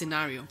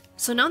scenario.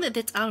 So now that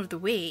that's out of the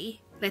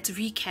way, let's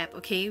recap,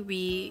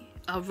 okay?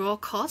 Our raw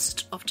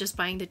cost of just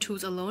buying the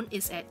tools alone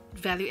is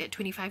valued at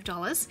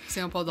 $25.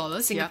 Singapore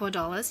dollars.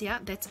 Dollars, yeah.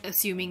 That's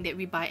assuming that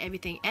we buy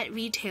everything at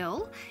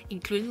retail,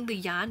 including the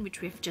yarn,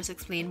 which we've just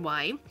explained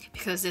why.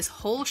 Because this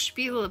whole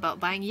spiel about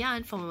buying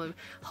yarn from a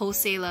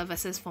wholesaler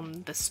versus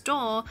from the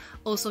store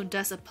also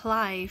does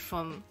apply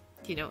from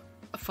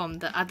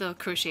the other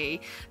crochet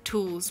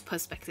tools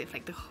perspective,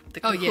 like the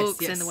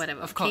hooks and the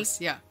whatever. Of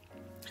course, yeah.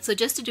 So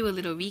just to do a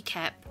little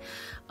recap,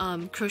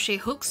 crochet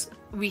hooks,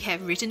 we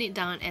have written it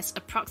down as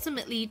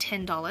approximately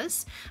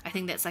 $10. I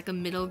think that's like a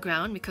middle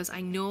ground, because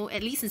I know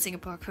at least in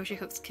Singapore crochet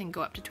hooks can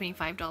go up to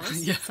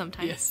 $25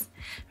 sometimes. Yes.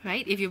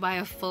 Right? If you buy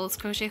a full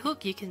crochet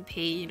hook, you can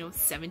pay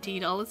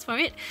 $70 for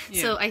it.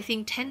 Yeah. So I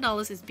think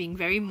 $10 is being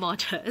very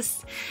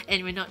modest,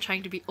 and we're not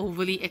trying to be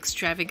overly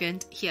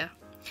extravagant here.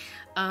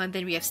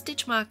 Then we have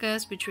stitch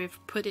markers, which we've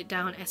put it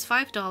down as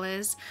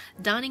 $5,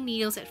 darning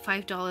needles at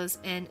 $5,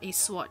 and a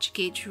swatch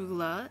gauge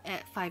ruler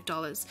at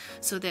 $5.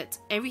 So that's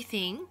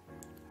everything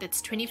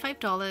that's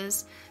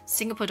 $25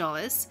 Singapore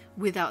dollars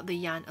without the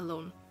yarn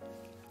alone.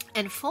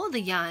 And for the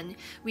yarn,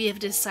 we have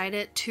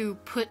decided to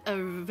put a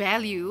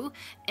value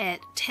at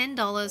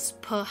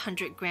 $10 per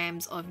 100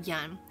 grams of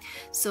yarn.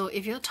 So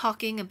if you're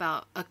talking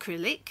about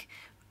acrylic,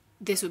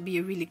 this would be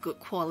a really good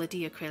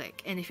quality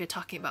acrylic. And if you're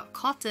talking about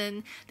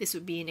cotton, this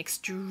would be an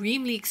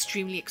extremely,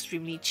 extremely,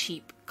 extremely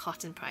cheap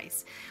cotton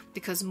price.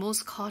 Because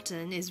most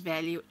cotton is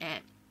valued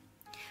at,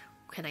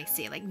 can I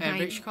say, like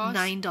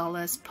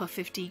 $9 per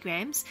 50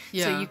 grams.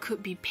 Yeah. So you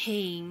could be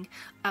paying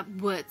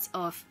upwards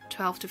of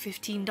 $12 to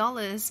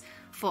 $15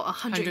 for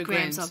 100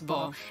 grams of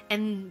ball.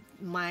 And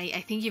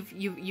I think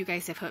you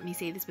guys have heard me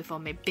say this before,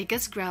 my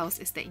biggest grouse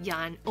is that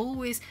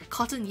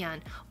cotton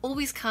yarn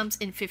always comes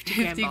in 50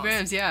 gram balls. 50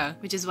 grams, yeah.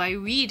 Which is why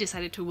we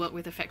decided to work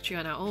with a factory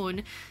on our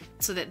own,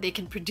 so that they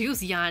can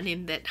produce yarn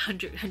in that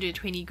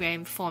 120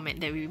 gram format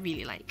that we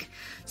really like.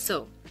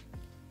 So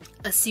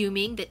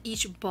assuming that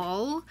each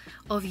ball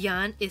of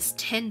yarn is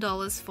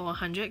 $10 for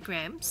 100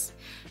 grams,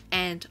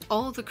 and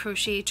all the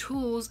crochet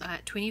tools are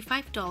at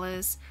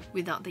 $25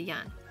 without the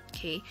yarn.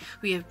 Okay,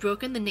 we have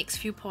broken the next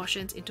few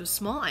portions into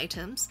small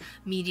items,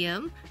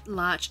 medium,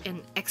 large,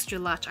 and extra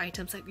large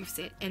items like we've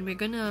said, and we're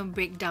gonna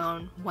break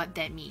down what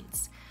that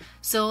means.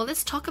 So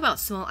let's talk about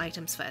small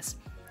items first.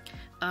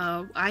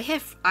 I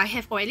have,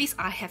 or at least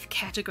I have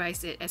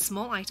categorized it as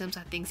small items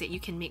are things that you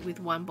can make with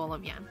one ball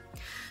of yarn.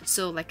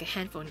 So like a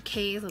handphone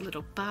case, a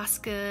little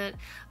basket,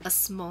 a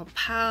small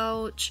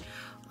pouch,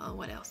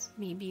 what else?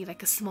 Maybe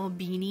like a small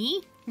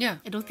beanie. Yeah.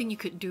 I don't think you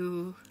could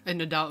do an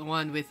adult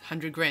one with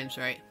 100 grams,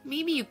 right?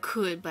 Maybe you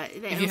could, but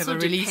that if you have a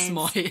really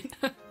small head.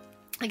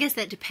 I guess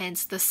that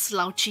depends. The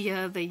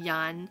slouchier the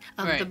yarn,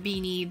 Right. the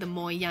beanie, the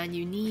more yarn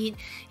you need.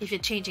 If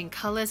you're changing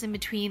colors in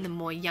between, the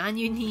more yarn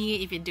you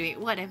need. If you're doing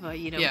whatever,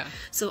 you know. Yeah.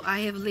 So I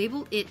have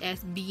labeled it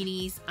as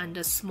beanies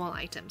under small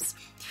items.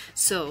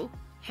 So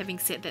having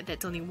said that,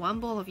 that's only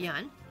one ball of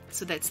yarn.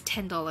 So that's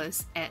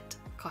 $10 at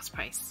cost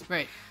price.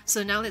 Right.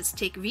 So now let's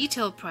take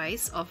retail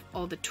price of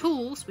all the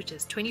tools, which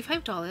is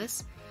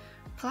 $25,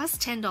 plus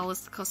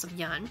 $10 the cost of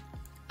yarn.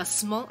 A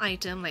small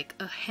item like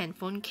a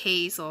handphone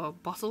case or a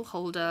bottle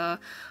holder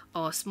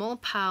or a small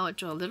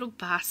pouch or a little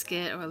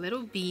basket or a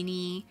little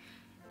beanie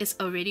is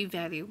already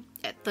valued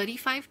at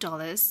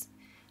 $35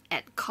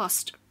 at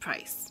cost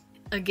price.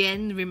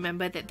 Again,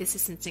 remember that this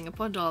is in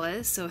Singapore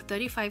dollars, so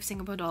 35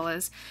 Singapore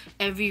dollars.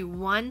 Every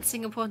 1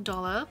 Singapore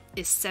dollar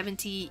is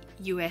 70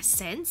 US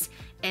cents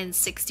and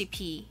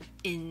 60p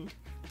in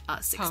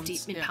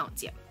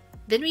pounds. Yeah.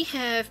 Then we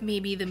have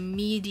maybe the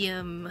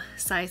medium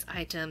size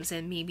items,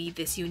 and maybe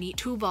this you need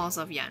 2 balls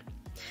of yarn.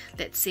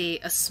 Let's say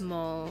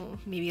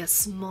maybe a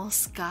small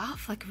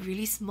scarf, like a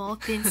really small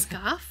thin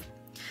scarf.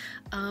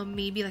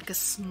 Maybe like a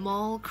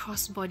small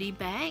crossbody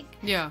bag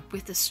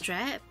with a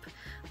strap.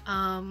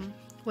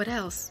 What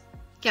else?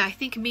 Yeah, I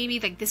think maybe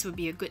like this would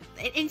be a good...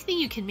 Anything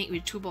you can make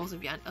with 2 balls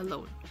of yarn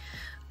alone.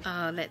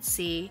 Let's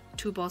say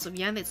 2 balls of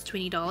yarn, that's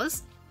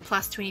 $20.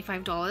 Plus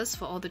 $25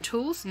 for all the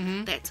tools,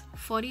 that's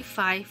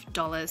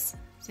 $45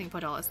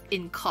 Singapore dollars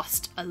in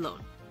cost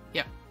alone.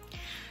 Yep.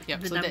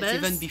 The So numbers, that's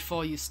even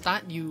before you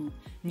start, you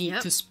need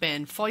to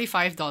spend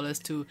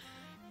 $45 to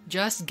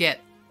just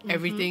get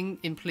everything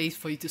in place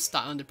for you to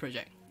start on the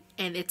project.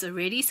 And it's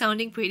already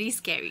sounding pretty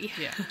scary.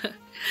 Yeah.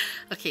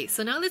 Okay,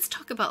 so now let's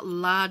talk about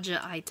larger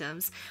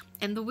items.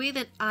 And the way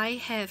that I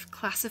have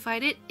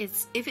classified it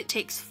is if it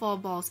takes 4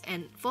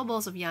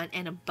 balls of yarn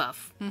and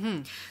above.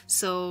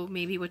 So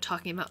maybe we're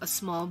talking about a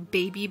small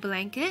baby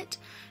blanket.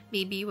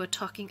 Maybe we're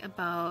talking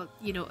about,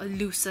 you know, a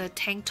looser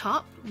tank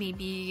top.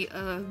 Maybe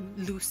a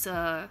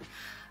looser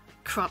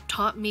crop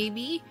top,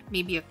 maybe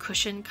a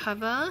cushion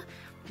cover.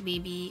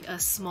 Maybe a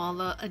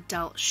smaller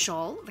adult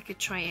shawl, like a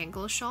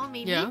triangle shawl,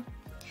 maybe. Yeah.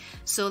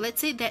 So let's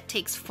say that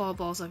takes 4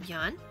 balls of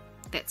yarn.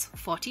 That's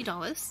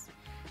 $40.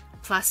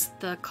 Plus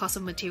the cost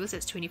of materials,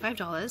 that's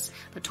 $25.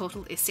 The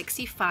total is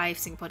 65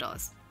 Singapore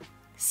dollars.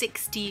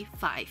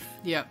 65.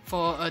 Yeah,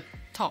 for a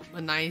top,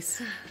 a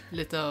nice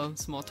little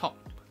small top.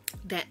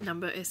 That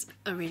number is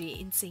already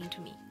insane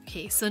to me.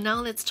 Okay, so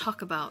now let's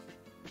talk about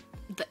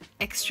the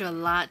extra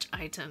large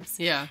items.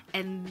 Yeah.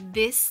 And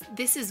this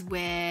is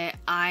where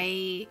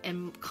I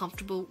am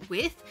comfortable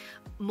with.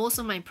 Most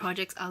of my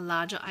projects are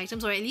larger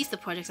items, or at least the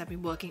projects I've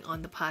been working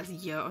on the past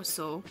year or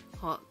so,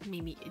 or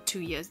maybe 2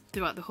 years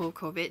throughout the whole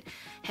COVID,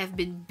 have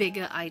been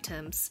bigger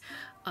items,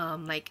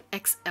 like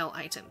XL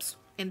items.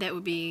 And that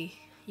would be,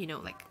 you know,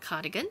 like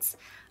cardigans,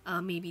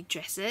 maybe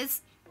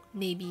dresses,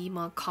 maybe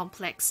more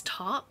complex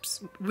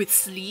tops with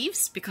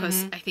sleeves,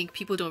 because I think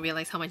people don't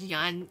realize how much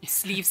yarn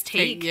sleeves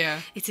take.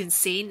 Yeah. It's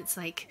insane. It's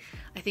like,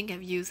 I think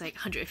I've used like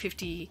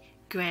 150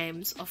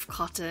 grams of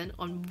cotton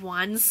on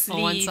one sleeve.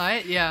 On one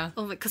side, yeah.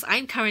 Oh my, because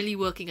I'm currently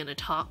working on a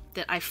top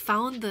that I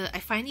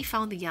finally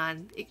found the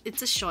yarn.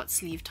 It's a short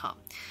sleeve top.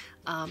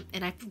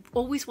 And I've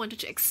always wanted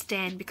to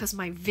extend because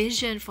my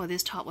vision for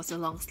this top was a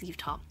long sleeve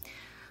top.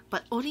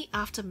 But only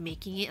after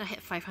making it, I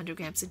had 500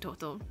 grams in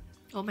total.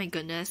 Oh my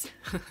goodness.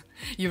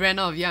 You ran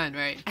out of yarn,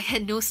 right? I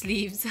had no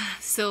sleeves.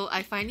 So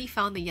I finally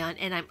found the yarn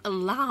and I'm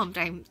alarmed.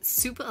 I'm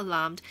super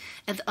alarmed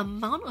at the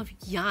amount of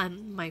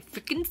yarn my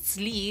freaking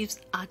sleeves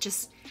are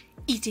just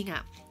eating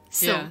up.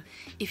 So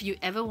if you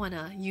ever want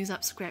to use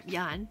up scrap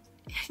yarn,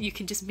 you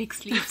can just make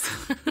sleeves.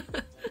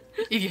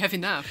 If you have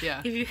enough,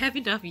 yeah. If you have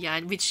enough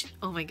yarn, which,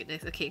 oh my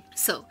goodness, okay.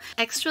 So,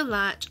 extra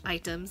large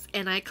items,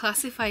 and I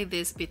classify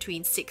this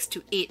between 6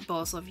 to 8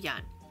 balls of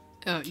yarn.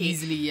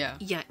 Easily, yeah.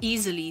 Yeah,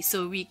 easily.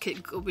 So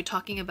we're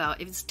talking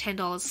about, if it's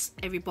 $10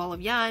 every ball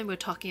of yarn, we're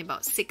talking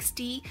about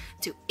 $60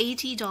 to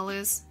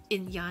 $80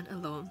 in yarn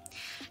alone.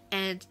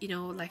 And, you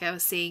know, like I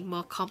was saying,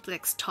 more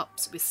complex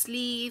tops with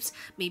sleeves,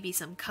 maybe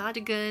some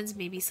cardigans,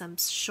 maybe some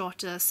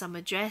shorter summer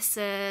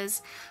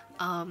dresses,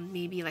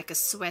 maybe like a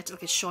sweater,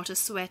 like a shorter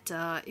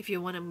sweater. If you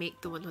want to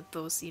make the one with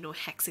those, you know,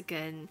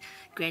 hexagon,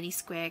 granny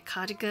square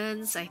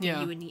cardigans, I think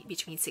you would need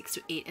between 6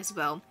 to 8 as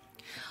well.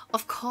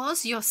 Of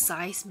course, your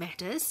size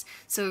matters.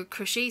 So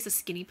crochet is a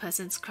skinny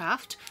person's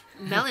craft.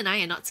 Mel and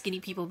I are not skinny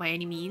people by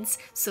any means,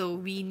 so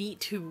we need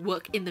to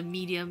work in the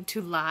medium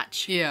to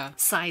large Yeah.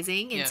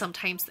 sizing, and Yeah.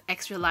 sometimes the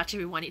extra large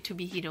we want it to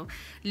be, you know,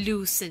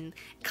 loose and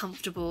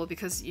comfortable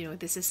because, you know,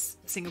 this is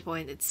Singapore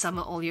and it's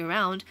summer all year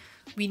round.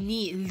 We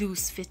need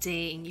loose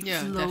fitting,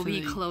 Yeah, flowy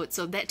definitely. clothes,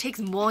 so that takes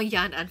more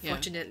yarn,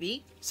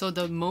 unfortunately. So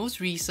the most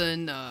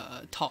recent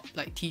top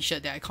like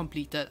t-shirt that I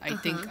completed, I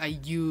think I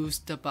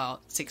used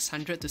about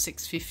 600 to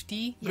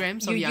 650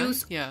 grams of you yarn.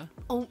 used- Yeah,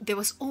 Oh, there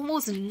was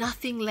almost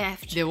nothing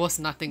left. there was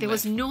nothing There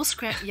was left. no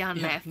scrap yarn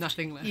Yeah, left.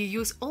 nothing left. You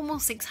use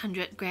almost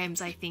 600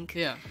 grams, I think.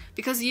 Yeah.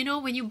 Because, you know,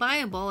 when you buy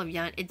a ball of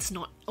yarn, it's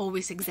not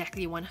always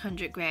exactly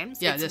 100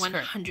 grams. Yeah, it's that's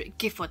correct. 100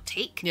 give or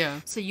take.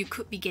 Yeah. So you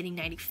could be getting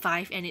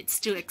 95 and it's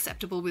still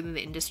acceptable within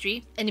the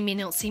industry. And it may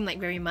not seem like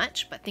very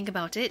much, but think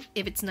about it.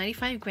 If it's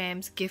 95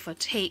 grams give or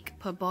take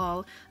per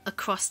ball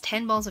across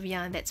 10 balls of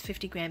yarn, that's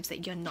 50 grams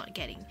that you're not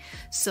getting.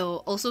 So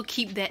also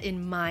keep that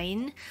in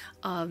mind.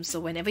 So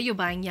whenever you're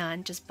buying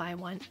yarn, just buy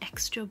one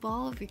extra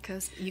ball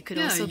because you could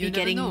Yeah, also you be never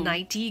getting know.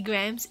 90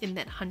 grams in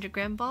that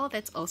 100-gram ball.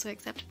 That's also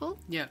acceptable.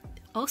 Yeah.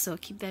 Also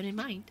keep that in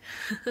mind.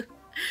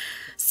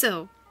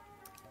 So,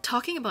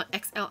 talking about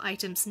XL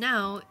items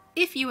now,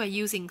 if you are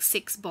using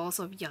 6 balls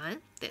of yarn,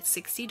 that's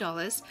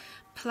 $60,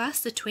 plus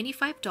the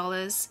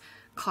 $25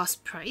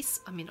 cost price,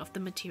 of the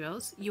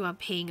materials, you are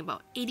paying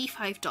about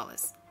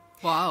 $85.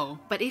 Wow.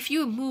 But if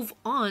you move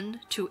on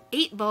to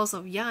 8 balls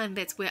of yarn,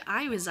 that's where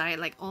I reside.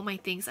 Like all my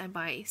things, I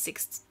buy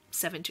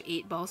 7 to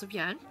 8 balls of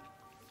yarn.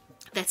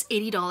 That's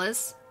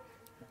 $80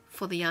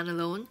 for the yarn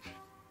alone.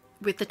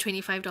 With the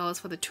 $25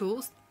 for the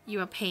tools, you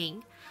are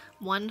paying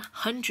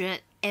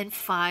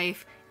 $105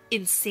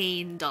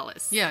 insane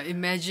dollars. Yeah,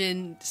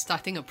 imagine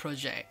starting a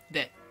project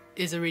that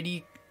is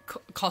already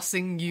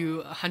costing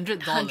you $100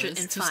 to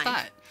 105.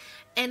 start.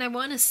 And I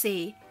want to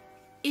say,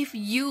 if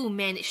you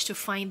manage to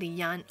find the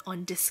yarn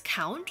on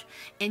discount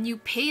and you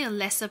pay a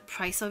lesser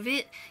price of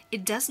it,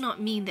 it does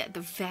not mean that the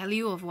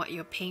value of what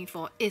you're paying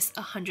for is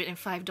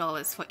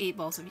 $105 for 8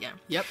 balls of yarn.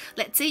 Yep.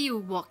 Let's say you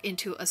walk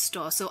into a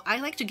store. So I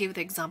like to give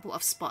the example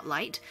of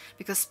Spotlight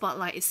because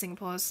Spotlight is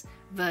Singapore's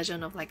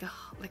version of like a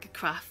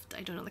craft,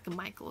 I don't know, like a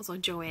Michael's or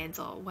Joann's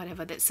or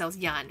whatever that sells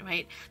yarn,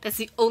 right? That's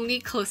the only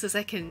closest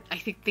I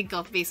think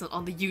of based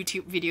on the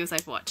YouTube videos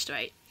I've watched,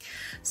 right?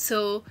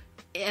 So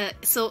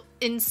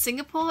in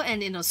Singapore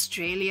and in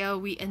Australia,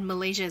 in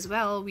Malaysia as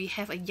well, we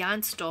have a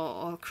yarn store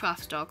or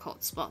craft store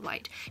called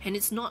Spotlight, and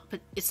it's not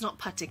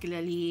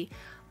particularly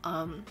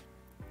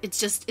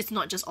it's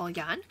not just all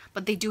yarn,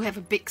 but they do have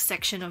a big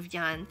section of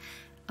yarn.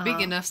 Big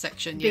enough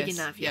section, big yes.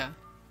 enough, yeah.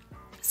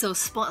 So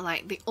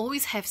Spotlight, they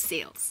always have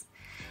sales,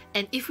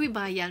 and if we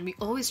buy yarn, we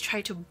always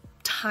try to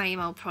time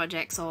our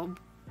projects, or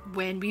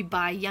when we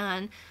buy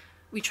yarn,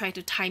 we try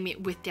to time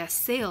it with their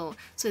sale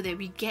so that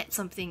we get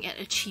something at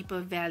a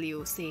cheaper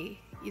value. Say,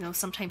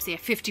 sometimes they are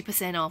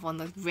 50% off on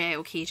the rare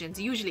occasions.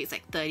 Usually it's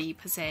like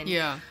 30%.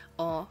 Yeah.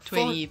 Or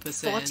 20%.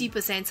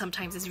 40%.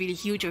 Sometimes it's really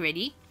huge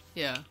already.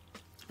 Yeah.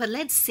 But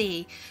let's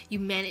say you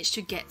manage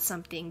to get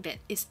something that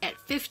is at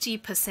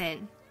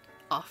 50%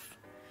 off.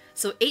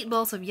 So 8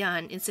 balls of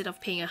yarn, instead of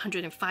paying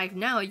 $105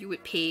 now, you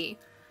would pay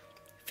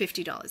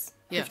 $50.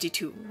 Yeah.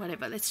 52,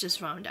 whatever. Let's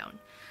just round down.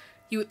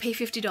 You would pay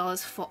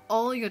 $50 for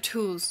all your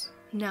tools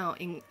now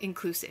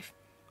inclusive.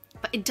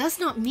 But it does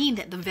not mean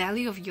that the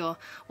value of your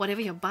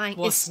whatever you're buying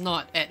Was is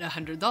not at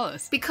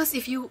 $100. because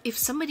if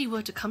somebody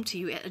were to come to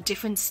you at a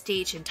different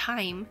stage in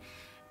time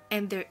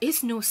and there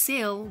is no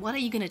sale, what are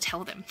you going to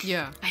tell them?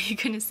 Yeah. Are you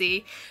going to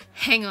say,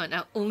 hang on,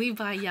 I'll only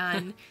buy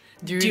yarn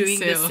During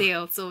the sale.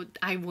 sale, so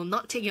I will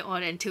not take your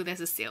order until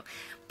there's a sale?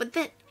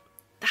 But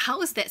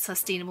how is that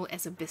sustainable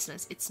as a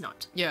business? It's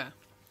not. Yeah.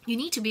 You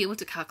need to be able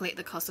to calculate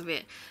the cost of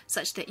it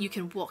such that you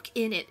can walk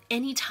in at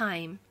any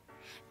time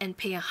and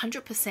pay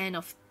 100%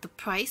 of the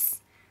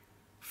price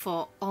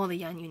for all the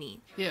yarn you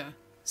need. Yeah.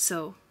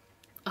 So,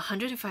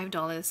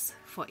 $105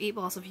 for 8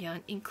 balls of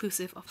yarn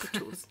inclusive of the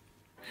tools.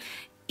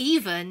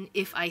 Even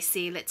if I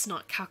say let's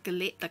not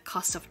calculate the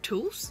cost of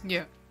tools,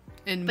 Yeah.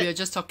 And But- we're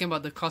just talking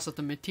about the cost of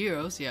the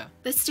materials, yeah.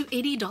 that's still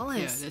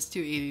 $80. Yeah, that's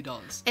still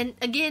 $80. And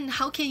again,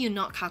 how can you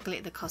not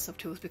calculate the cost of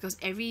tools? Because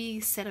every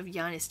set of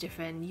yarn is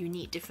different. You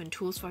need different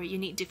tools for it. You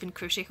need different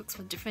crochet hooks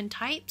for different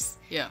types.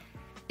 Yeah.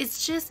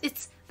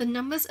 It's the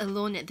numbers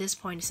alone at this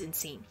point is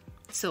insane.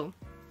 So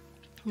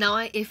now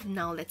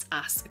let's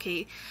ask,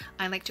 okay?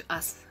 I like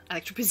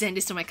to present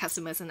this to my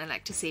customers, and I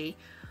like to say,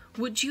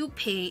 would you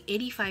pay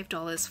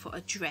 $85 for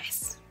a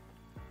dress?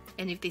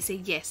 And if they say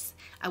yes,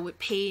 I would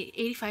pay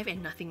 $85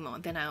 and nothing more.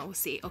 Then I will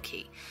say,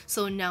 okay.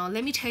 So now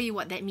let me tell you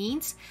what that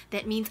means.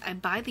 That means I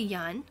buy the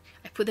yarn,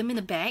 I put them in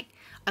a bag,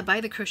 I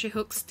buy the crochet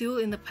hooks still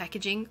in the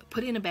packaging,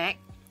 put it in a bag,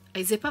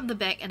 I zip up the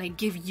bag, and I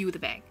give you the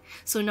bag.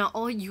 So now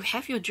all you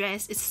have your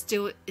dress is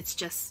still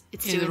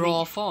In the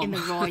raw form. in the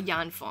raw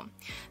yarn form.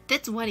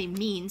 That's what it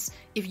means.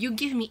 If you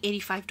give me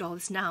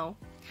 $85 now,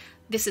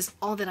 this is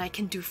all that I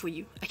can do for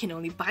you. I can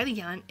only buy the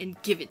yarn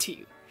and give it to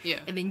you. Yeah.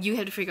 And then you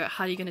have to figure out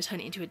how you're going to turn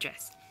it into a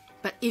dress.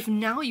 But if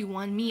now you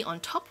want me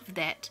on top of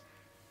that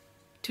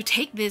to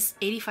take this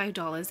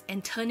 $85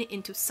 and turn it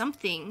into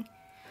something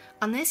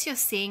unless you're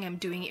saying I'm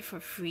doing it for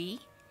free,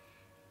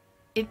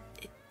 it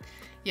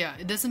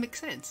it doesn't make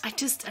sense.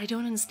 I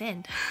don't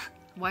understand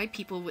why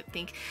people would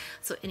think.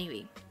 So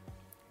anyway,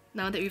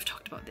 now that we've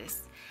talked about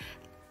this,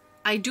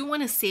 I do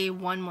want to say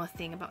one more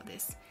thing about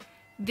this.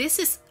 This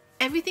is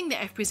everything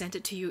that I've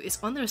presented to you is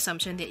on the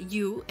assumption that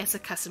you, as a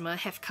customer,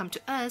 have come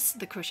to us,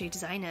 the crochet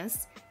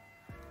designers,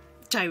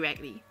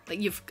 directly.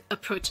 Like, you've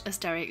approached us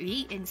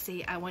directly and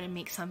say, I want to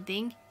make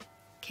something.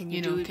 Can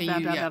you do blah,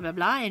 blah, blah, blah,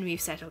 blah, and we've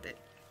settled it.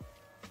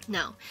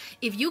 Now,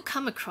 if you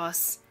come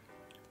across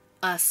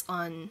us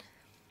on,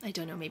 I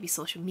don't know, maybe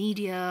social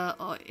media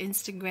or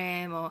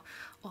Instagram or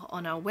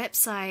on our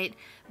website,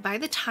 by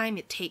the time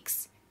it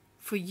takes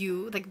for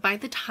you, like by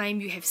the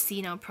time you have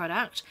seen our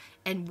product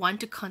and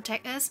want to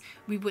contact us,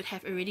 we would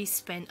have already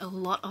spent a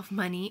lot of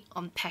money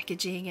on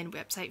packaging and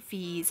website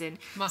fees and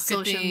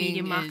social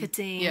media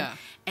marketing,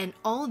 and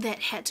all that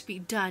had to be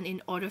done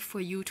in order for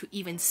you to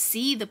even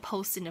see the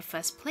post in the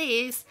first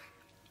place,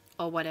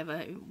 or whatever,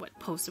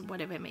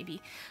 whatever it may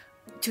be,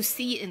 to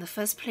see it in the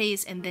first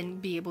place and then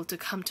be able to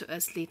come to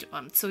us later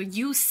on. So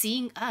you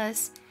seeing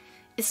us,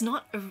 it's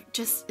not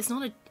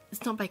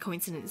by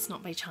coincidence, it's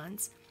not by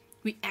chance.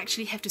 We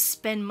actually have to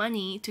spend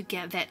money to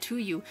get that to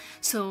you.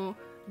 So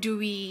do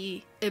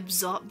we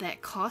absorb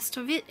that cost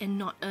of it and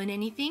not earn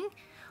anything?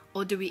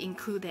 Or do we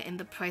include that in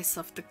the price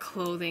of the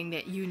clothing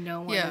that you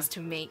know want us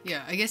to make?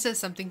 Yeah, I guess that's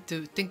something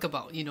to think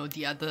about, you know,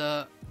 the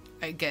other,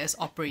 I guess,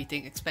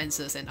 operating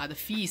expenses and other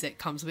fees that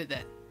comes with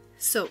that.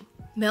 So,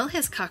 Mel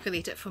has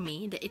calculated for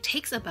me that it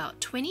takes about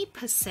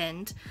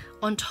 20%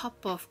 on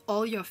top of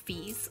all your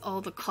fees, all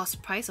the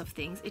cost price of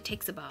things.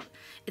 It's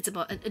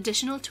about an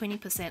additional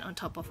 20% on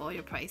top of all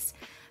your price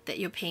that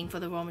you're paying for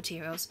the raw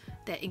materials.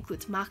 That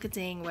includes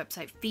marketing,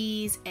 website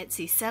fees,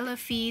 Etsy seller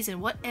fees, and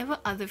whatever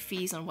other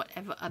fees on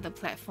whatever other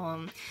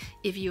platform.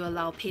 If you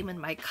allow payment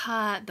by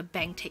card, the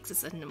bank takes a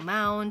certain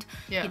amount.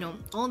 You know,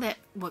 all that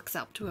works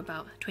out to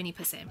about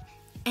 20%.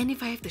 And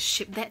if I have to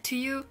ship that to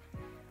you,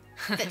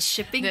 that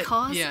shipping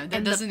cost,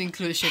 that doesn't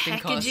include shipping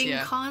cost, packaging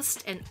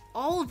cost, and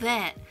all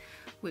that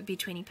would be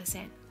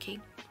 20%. Okay,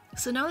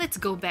 so now let's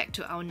go back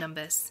to our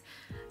numbers.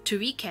 To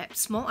recap,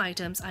 small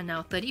items are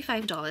now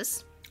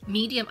 $35,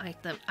 medium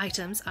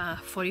items are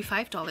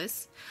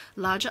 $45,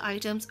 larger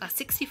items are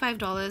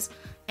 $65,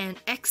 and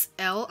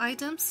XL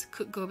items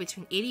could go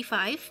between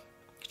 $85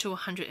 to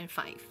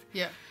 $105.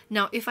 Yeah.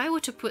 Now, if I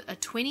were to put a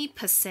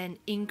 20%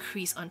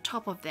 increase on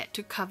top of that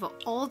to cover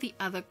all the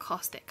other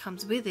costs that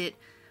comes with it,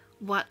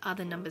 what are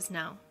the numbers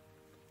now?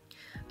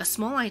 A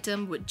small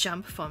item would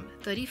jump from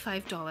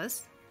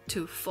 $35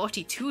 to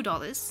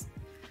 $42.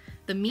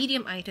 The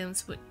medium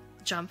items would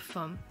jump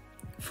from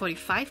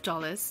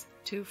 $45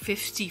 to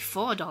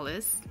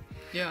 $54.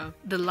 Yeah.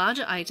 The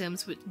larger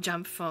items would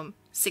jump from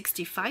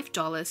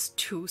 $65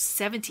 to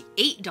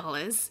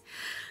 $78.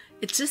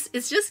 It's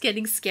just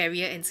getting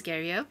scarier and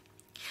scarier.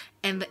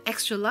 And the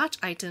extra large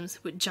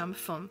items would jump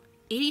from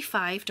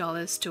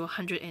 $85 to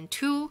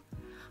 $102,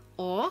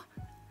 or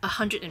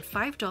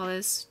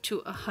 $105 to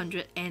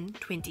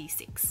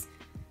 $126.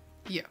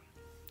 Yeah.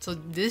 So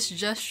this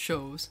just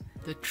shows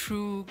the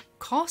true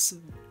cost,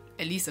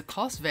 at least the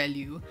cost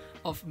value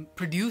of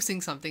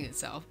producing something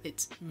itself.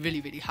 It's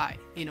really, really high,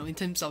 you know, in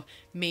terms of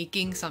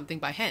making something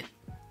by hand.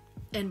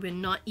 And we're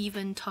not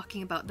even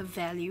talking about the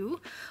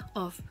value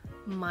of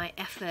my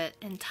effort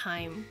and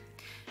time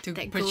to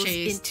that purchase,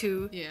 goes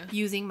into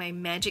using my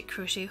magic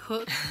crochet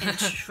hook and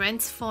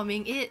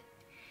transforming it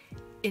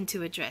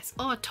into a dress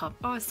or a top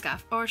or a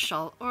scarf or a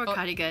shawl or a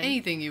cardigan.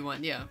 Anything you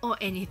want, Or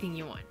anything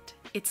you want.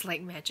 It's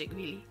like magic,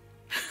 really.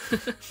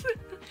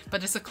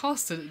 But there's a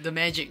cost to the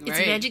magic, right?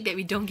 It's magic that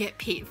we don't get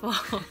paid for.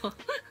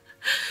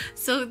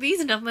 So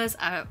these numbers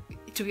are,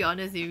 to be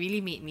honest, they really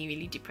made me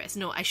really depressed.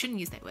 No, I shouldn't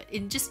use that word.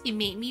 It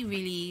made me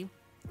really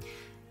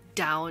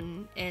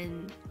down,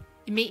 and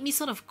it made me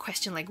sort of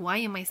question, like, why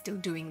am I still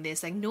doing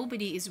this? Like,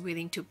 nobody is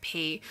willing to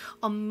pay.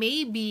 Or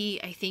maybe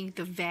I think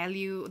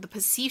the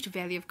perceived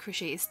value of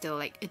crochet is still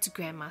like it's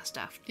grandma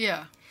stuff.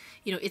 Yeah.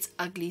 You know, it's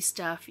ugly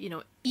stuff, you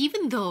know,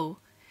 even though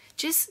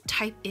just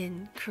type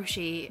in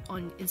crochet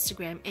on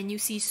Instagram and you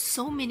see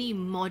so many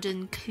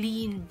modern,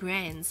 clean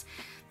brands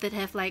that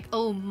have like,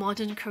 oh,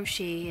 modern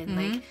crochet and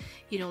like,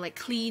 you know, like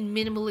clean,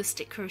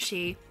 minimalistic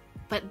crochet,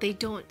 but they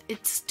don't,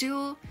 it's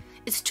too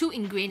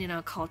ingrained in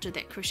our culture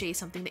that crochet is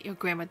something that your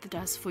grandmother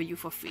does for you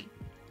for free.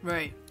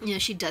 Right. You know,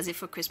 she does it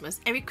for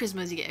Christmas. Every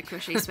Christmas you get a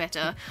crochet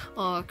sweater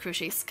or a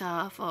crochet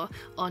scarf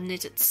or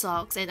knitted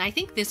socks. And I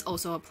think this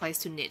also applies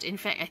to knit. In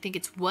fact, I think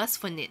it's worse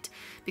for knit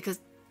because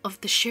of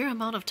the sheer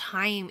amount of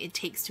time it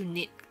takes to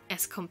knit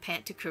as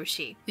compared to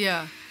crochet.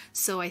 Yeah.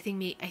 So I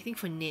think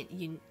for knit,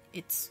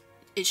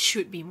 it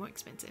should be more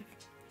expensive.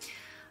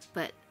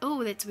 But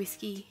oh, that's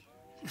Whiskey.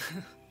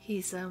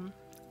 He's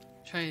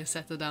trying to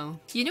settle down.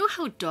 You know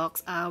how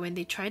dogs are when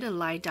they try to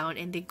lie down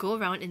and they go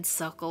around in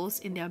circles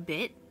in their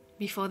bed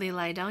before they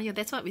lie down? Yeah,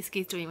 that's what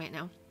Whiskey's doing right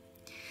now.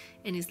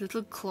 And his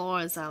little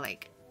claws are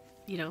like,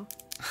 you know,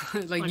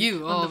 like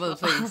all over the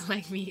place.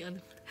 Like me.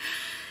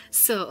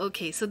 So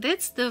okay, so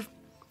that's the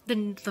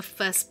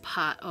first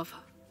part of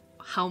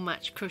how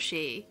much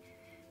crochet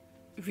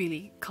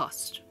really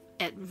cost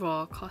at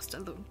raw cost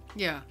alone.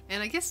 Yeah,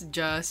 and I guess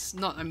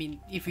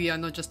if we are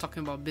not just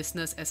talking about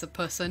business, as a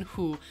person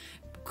who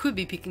could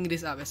be picking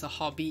this up as a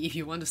hobby, if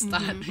you want to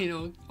start,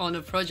 on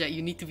a project,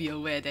 you need to be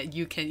aware that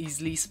you can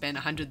easily spend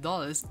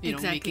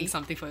 $100, making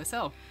something for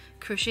yourself.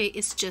 Crochet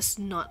is just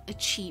not a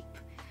cheap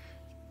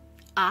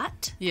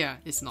art. Yeah,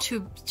 it's not.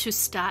 To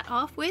start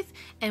off with,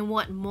 and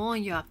what more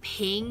you're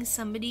paying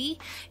somebody.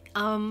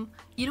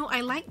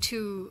 I like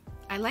to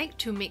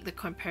make the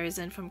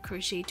comparison from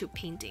crochet to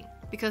painting.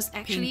 Because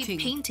actually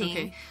painting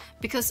okay.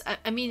 Because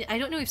I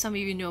don't know if some of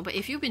you know, but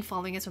if you've been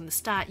following us from the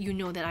start, you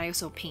know that I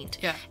also paint.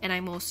 Yeah. And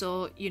I'm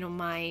also,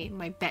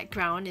 my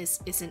background is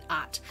in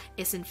art,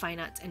 is in fine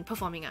arts and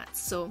performing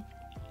arts. So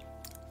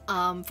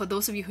for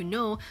those of you who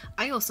know,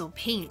 I also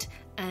paint,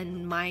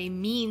 and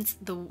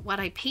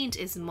what I paint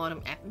is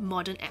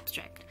modern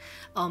abstract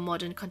or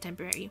modern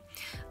contemporary.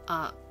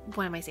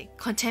 What am I saying?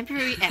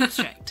 Contemporary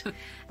abstract.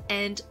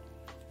 And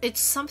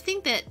it's something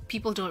that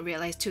people don't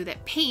realize too,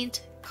 that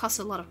paint costs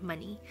a lot of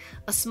money.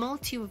 A small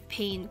tube of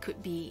paint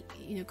could be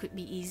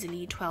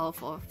easily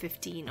 $12 or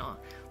 $15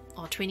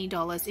 or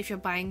 $20 if you're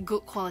buying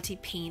good quality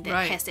paint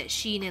that has that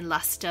sheen and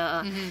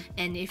luster.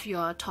 And if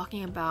you're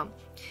talking about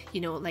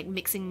like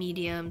mixing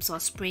mediums or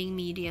spraying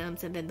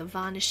mediums, and then the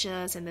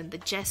varnishes, and then the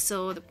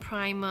gesso, the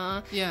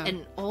primer,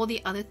 and all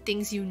the other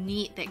things you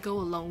need that go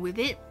along with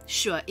it,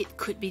 sure, it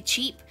could be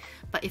cheap,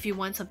 but if you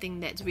want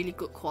something that's really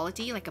good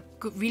quality, like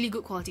really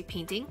good quality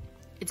painting,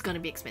 it's gonna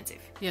be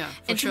expensive. Yeah,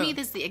 and to me,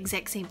 that's the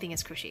exact same thing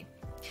as crochet.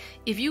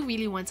 If you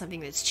really want something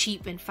that's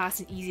cheap and fast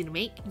and easy to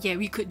make,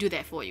 we could do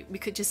that for you. We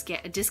could just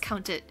get a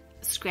discounted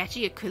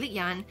scratchy acrylic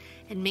yarn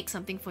and make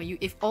something for you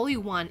if all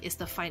you want is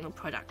the final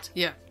product.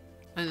 Yeah,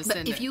 I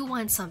understand. But if you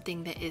want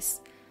something that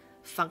is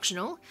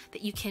functional,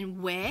 that you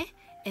can wear,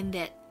 and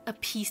that a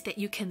piece that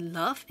you can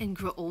love and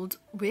grow old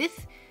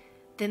with,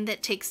 then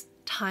that takes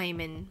time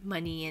and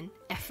money and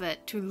effort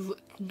to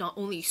not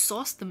only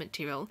source the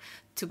material,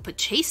 to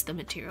purchase the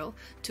material,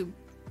 to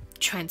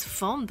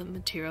transform the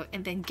material,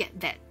 and then get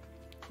that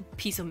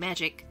piece of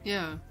magic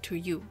to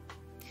you.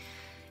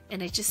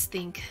 And I just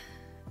think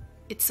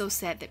it's so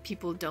sad that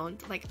people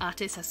don't, like,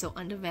 artists are so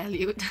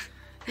undervalued.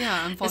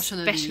 Yeah,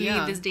 unfortunately. Especially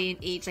in this day and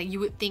age. Like, you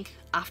would think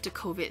after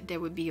COVID there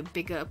would be a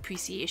bigger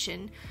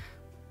appreciation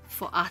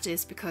for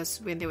artists,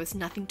 because when there was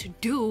nothing to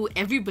do,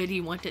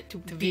 everybody wanted to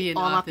be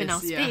all up in our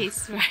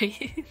space,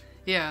 right?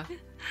 Yeah.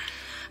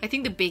 I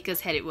think the bakers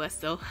had it worse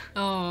though.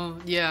 Oh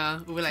yeah,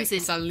 like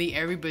suddenly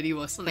everybody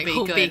was like baker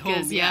home bakers,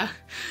 at home. Yeah.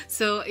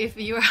 So if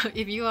you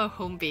are a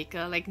home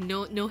baker, like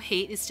no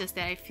hate, it's just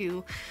that I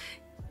feel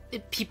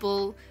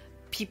people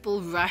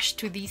rush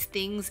to these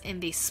things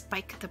and they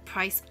spike the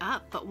price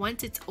up, but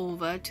once it's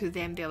over, to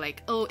them they're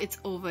like, oh, it's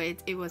over,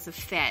 it was a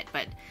fad.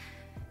 But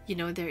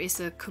there is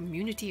a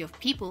community of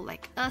people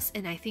like us,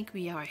 and I think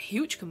we are a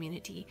huge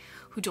community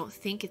who don't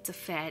think it's a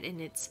fad, and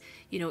it's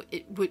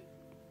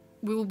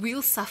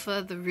we'll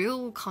suffer the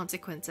real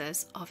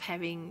consequences of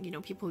having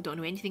people who don't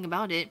know anything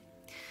about it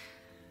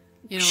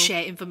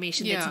share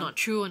information that's not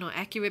true or not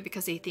accurate,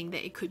 because they think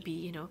that it could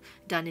be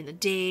done in a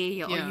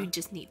day, or you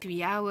just need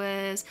 3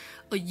 hours.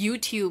 Or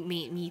YouTube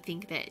made me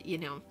think that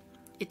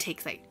it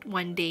takes like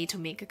 1 day to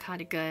make a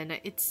cardigan.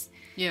 It's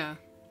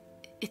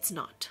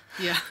not.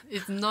 Yeah,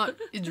 it's not.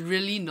 It's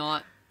really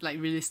not, like,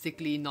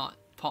 realistically not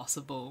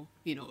possible,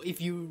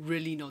 if you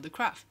really know the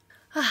craft.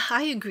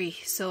 I agree.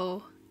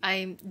 So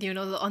I'm,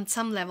 on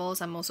some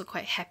levels, I'm also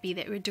quite happy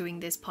that we're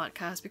doing this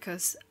podcast,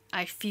 because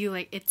I feel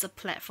like it's a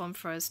platform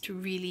for us to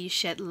really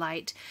shed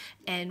light,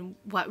 and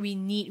what we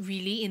need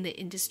really in the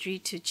industry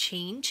to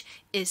change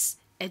is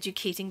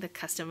educating the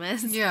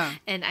customers. Yeah.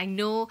 And I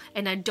know,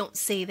 and I don't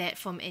say that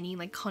from any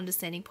like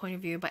condescending point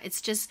of view, but it's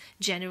just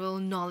general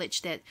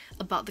knowledge that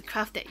about the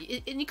craft, that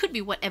and it could be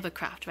whatever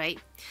craft, right?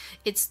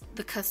 It's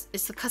the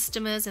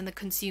customers and the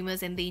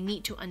consumers, and they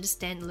need to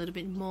understand a little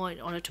bit more in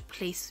order to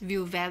place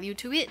real value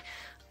to it.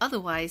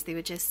 Otherwise, they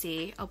would just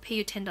say, I'll pay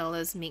you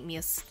 $10, make me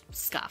a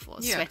scarf or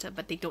a sweater,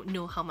 but they don't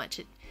know how much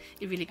it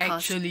really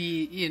costs.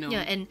 Actually, Yeah,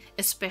 and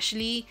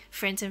especially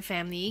friends and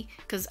family,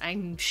 because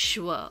I'm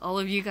sure all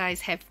of you guys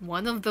have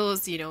one of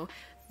those,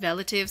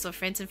 relatives or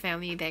friends and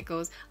family that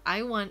goes,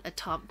 I want a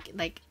top,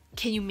 like,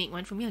 can you make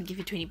one for me? I'll give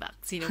you $20,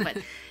 but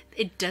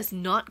it does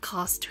not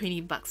cost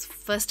 $20,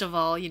 first of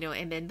all,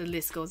 and then the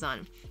list goes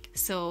on.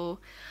 So,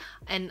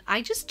 and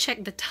I just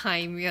checked the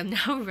time. We are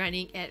now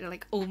running at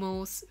like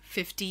almost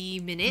 50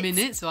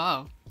 minutes.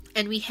 Wow.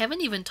 And we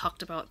haven't even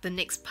talked about the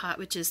next part,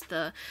 which is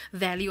the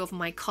value of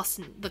my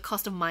cost, the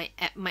cost of my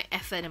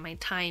effort and my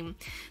time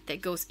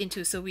that goes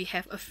into. So we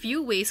have a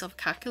few ways of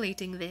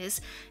calculating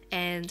this,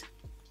 and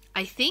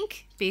I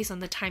think based on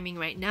the timing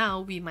right now,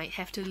 we might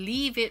have to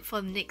leave it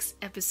for the next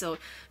episode,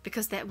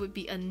 because that would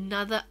be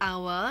another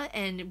hour,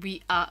 and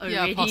we are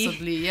already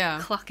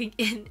clocking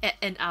in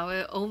at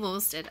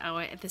almost an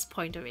hour at this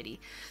point already.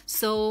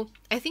 So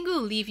I think we'll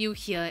leave you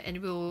here, and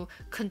we'll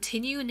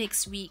continue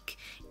next week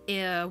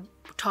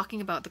talking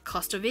about the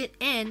cost of it.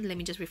 And let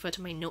me just refer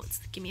to my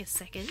notes. Give me a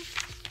second.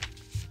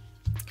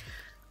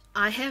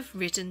 I have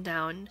written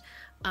down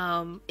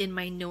in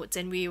my notes,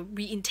 and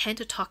we intend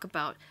to talk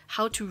about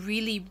how to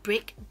really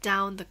break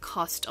down the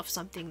cost of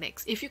something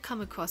next. If you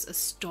come across a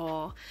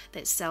store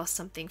that sells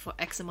something for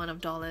X amount of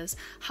dollars,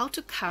 how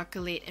to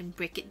calculate and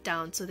break it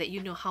down so that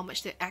you know how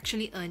much they're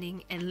actually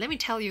earning. And let me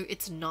tell you,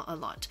 it's not a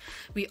lot.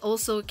 We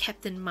also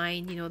kept in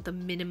mind, the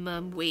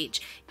minimum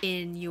wage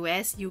in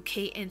US,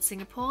 UK and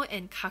Singapore,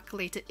 and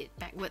calculated it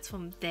backwards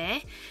from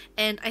there.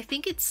 And I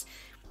think it's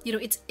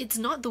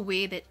not the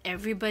way that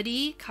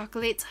everybody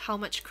calculates how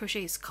much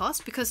crochets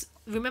cost, because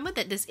remember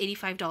that this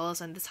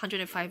 $85 and this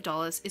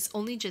 $105 is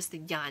only just the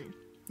yarn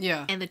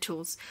and the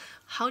tools.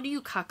 How do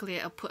you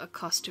calculate or put a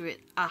cost to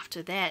it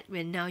after that,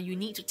 when now you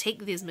need to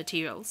take these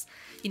materials,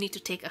 you need to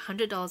take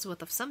 $100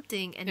 worth of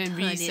something and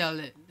resell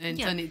it and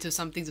turn it to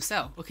something to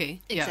sell.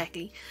 Okay.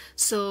 Exactly.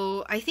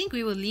 So I think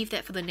we will leave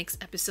that for the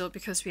next episode,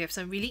 because we have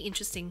some really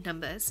interesting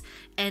numbers.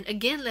 And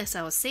again, as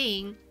I was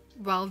saying,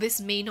 while this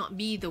may not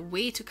be the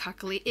way to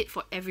calculate it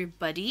for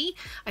everybody,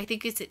 I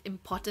think it's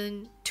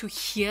important to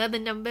hear the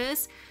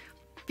numbers,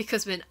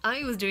 because when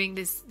I was doing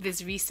this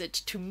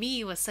research, to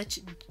me it was such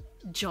a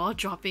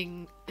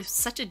jaw-dropping to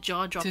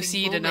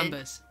see moment. The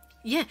numbers.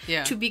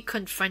 Yeah, to be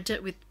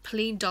confronted with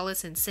plain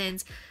dollars and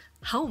cents,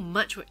 how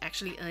much we're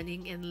actually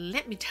earning. And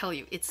let me tell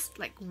you, it's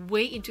like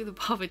way into the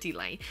poverty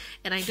line.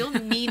 And I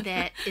don't mean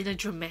that in a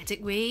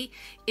dramatic way.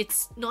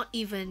 It's not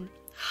even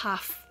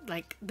half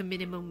like the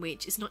minimum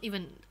wage. It's not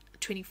even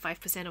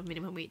 25% of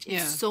minimum wage.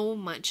 It's so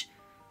much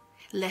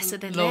lesser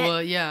than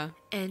lower, that.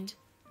 And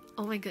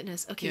oh my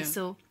goodness. Okay,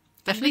 so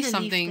definitely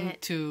something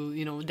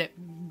to that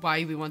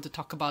why we want to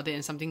talk about it,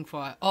 and something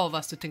for all of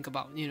us to think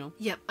about.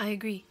 Yep, I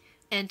agree.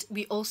 And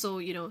we also,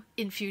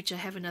 in future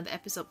have another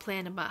episode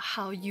planned about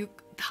how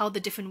the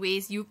different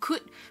ways you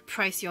could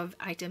price your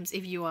items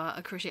if you are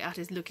a crochet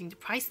artist looking to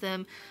price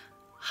them.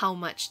 How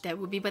much that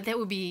would be, but that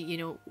would be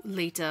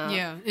later.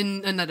 Yeah,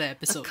 in another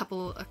episode.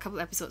 A couple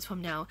episodes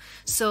from now.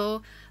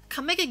 So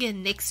come back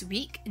again next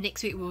week.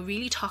 Next week we'll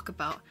really talk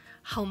about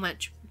how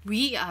much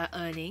we are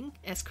earning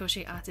as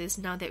crochet artists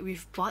now that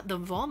we've bought the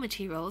raw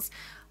materials,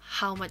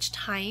 how much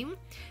time,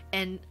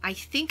 and I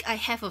think I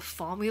have a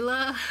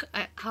formula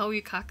how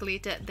you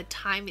calculated the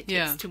time it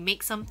takes to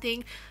make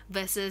something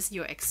versus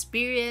your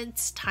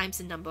experience times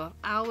the number of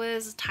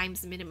hours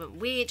times the minimum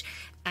wage.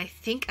 I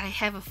think I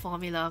have a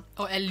formula,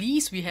 or at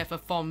least we have a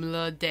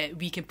formula that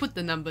we can put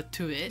the number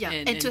to it,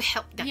 and to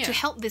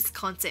help this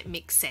concept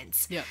make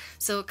sense.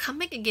 So come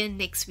back again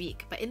next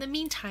week, but in the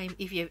meantime,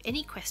 if you have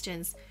any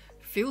questions,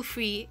 feel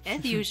free,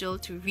 as usual,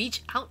 to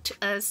reach out to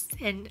us.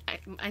 And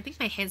I think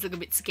my hands look a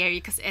bit scary,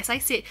 because as I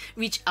said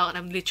reach out,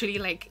 I'm literally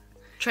like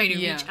trying to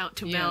reach out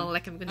to Mel,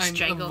 like I'm gonna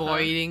strangle her. I'm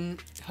avoiding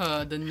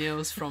the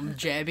nails from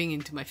jabbing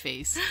into my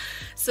face.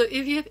 So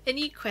if you have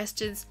any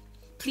questions,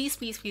 please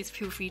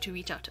feel free to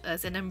reach out to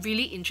us. And I'm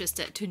really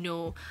interested to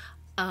know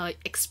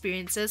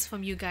experiences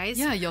from you guys.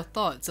 Yeah, your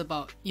thoughts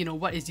about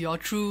what is your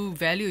true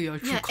value, your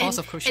true cost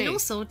of crochet. And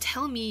also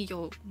tell me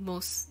your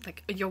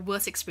your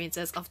worst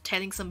experiences of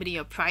telling somebody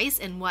your price,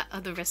 and what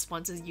are the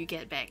responses you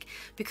get back.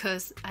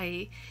 Because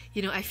I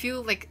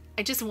feel like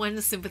I just want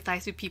to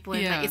sympathize with people,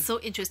 and it's so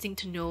interesting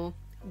to know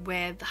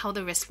how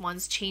the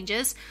response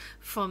changes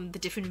from the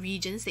different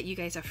regions that you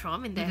guys are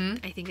from, and then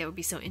I think that would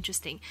be so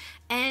interesting.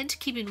 And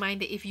keep in mind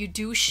that if you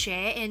do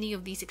share any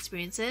of these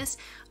experiences,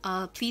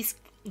 please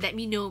let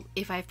me know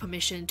if I have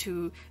permission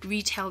to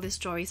retell the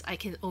stories. I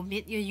can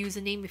omit your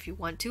username if you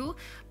want to,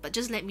 but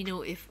just let me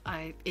know if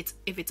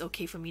it's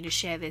okay for me to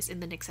share this in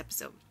the next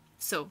episode.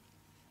 So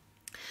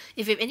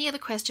if you have any other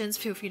questions,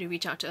 feel free to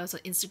reach out to us on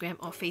Instagram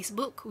or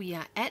Facebook. We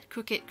are at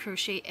Crooked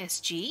Crochet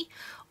SG,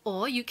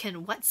 or you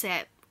can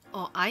WhatsApp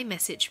or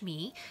iMessage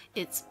me.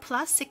 It's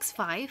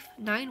 +65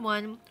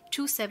 91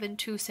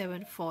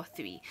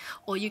 272743,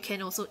 or you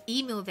can also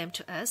email them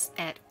to us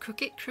at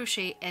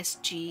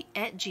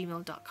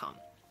crookedcrochetsg@gmail.com.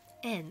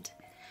 And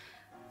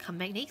come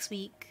back next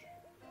week,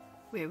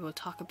 where we'll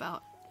talk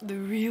about the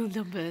real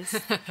numbers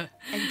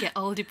and get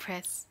all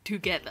depressed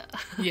together.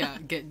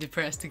 Get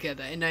depressed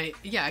together. And I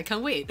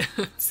can't wait.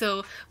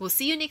 So we'll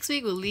see you next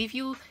week. We'll leave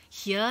you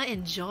here.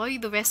 Enjoy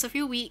the rest of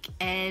your week,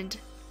 and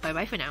bye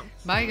bye for now.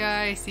 Bye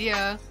guys, see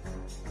ya.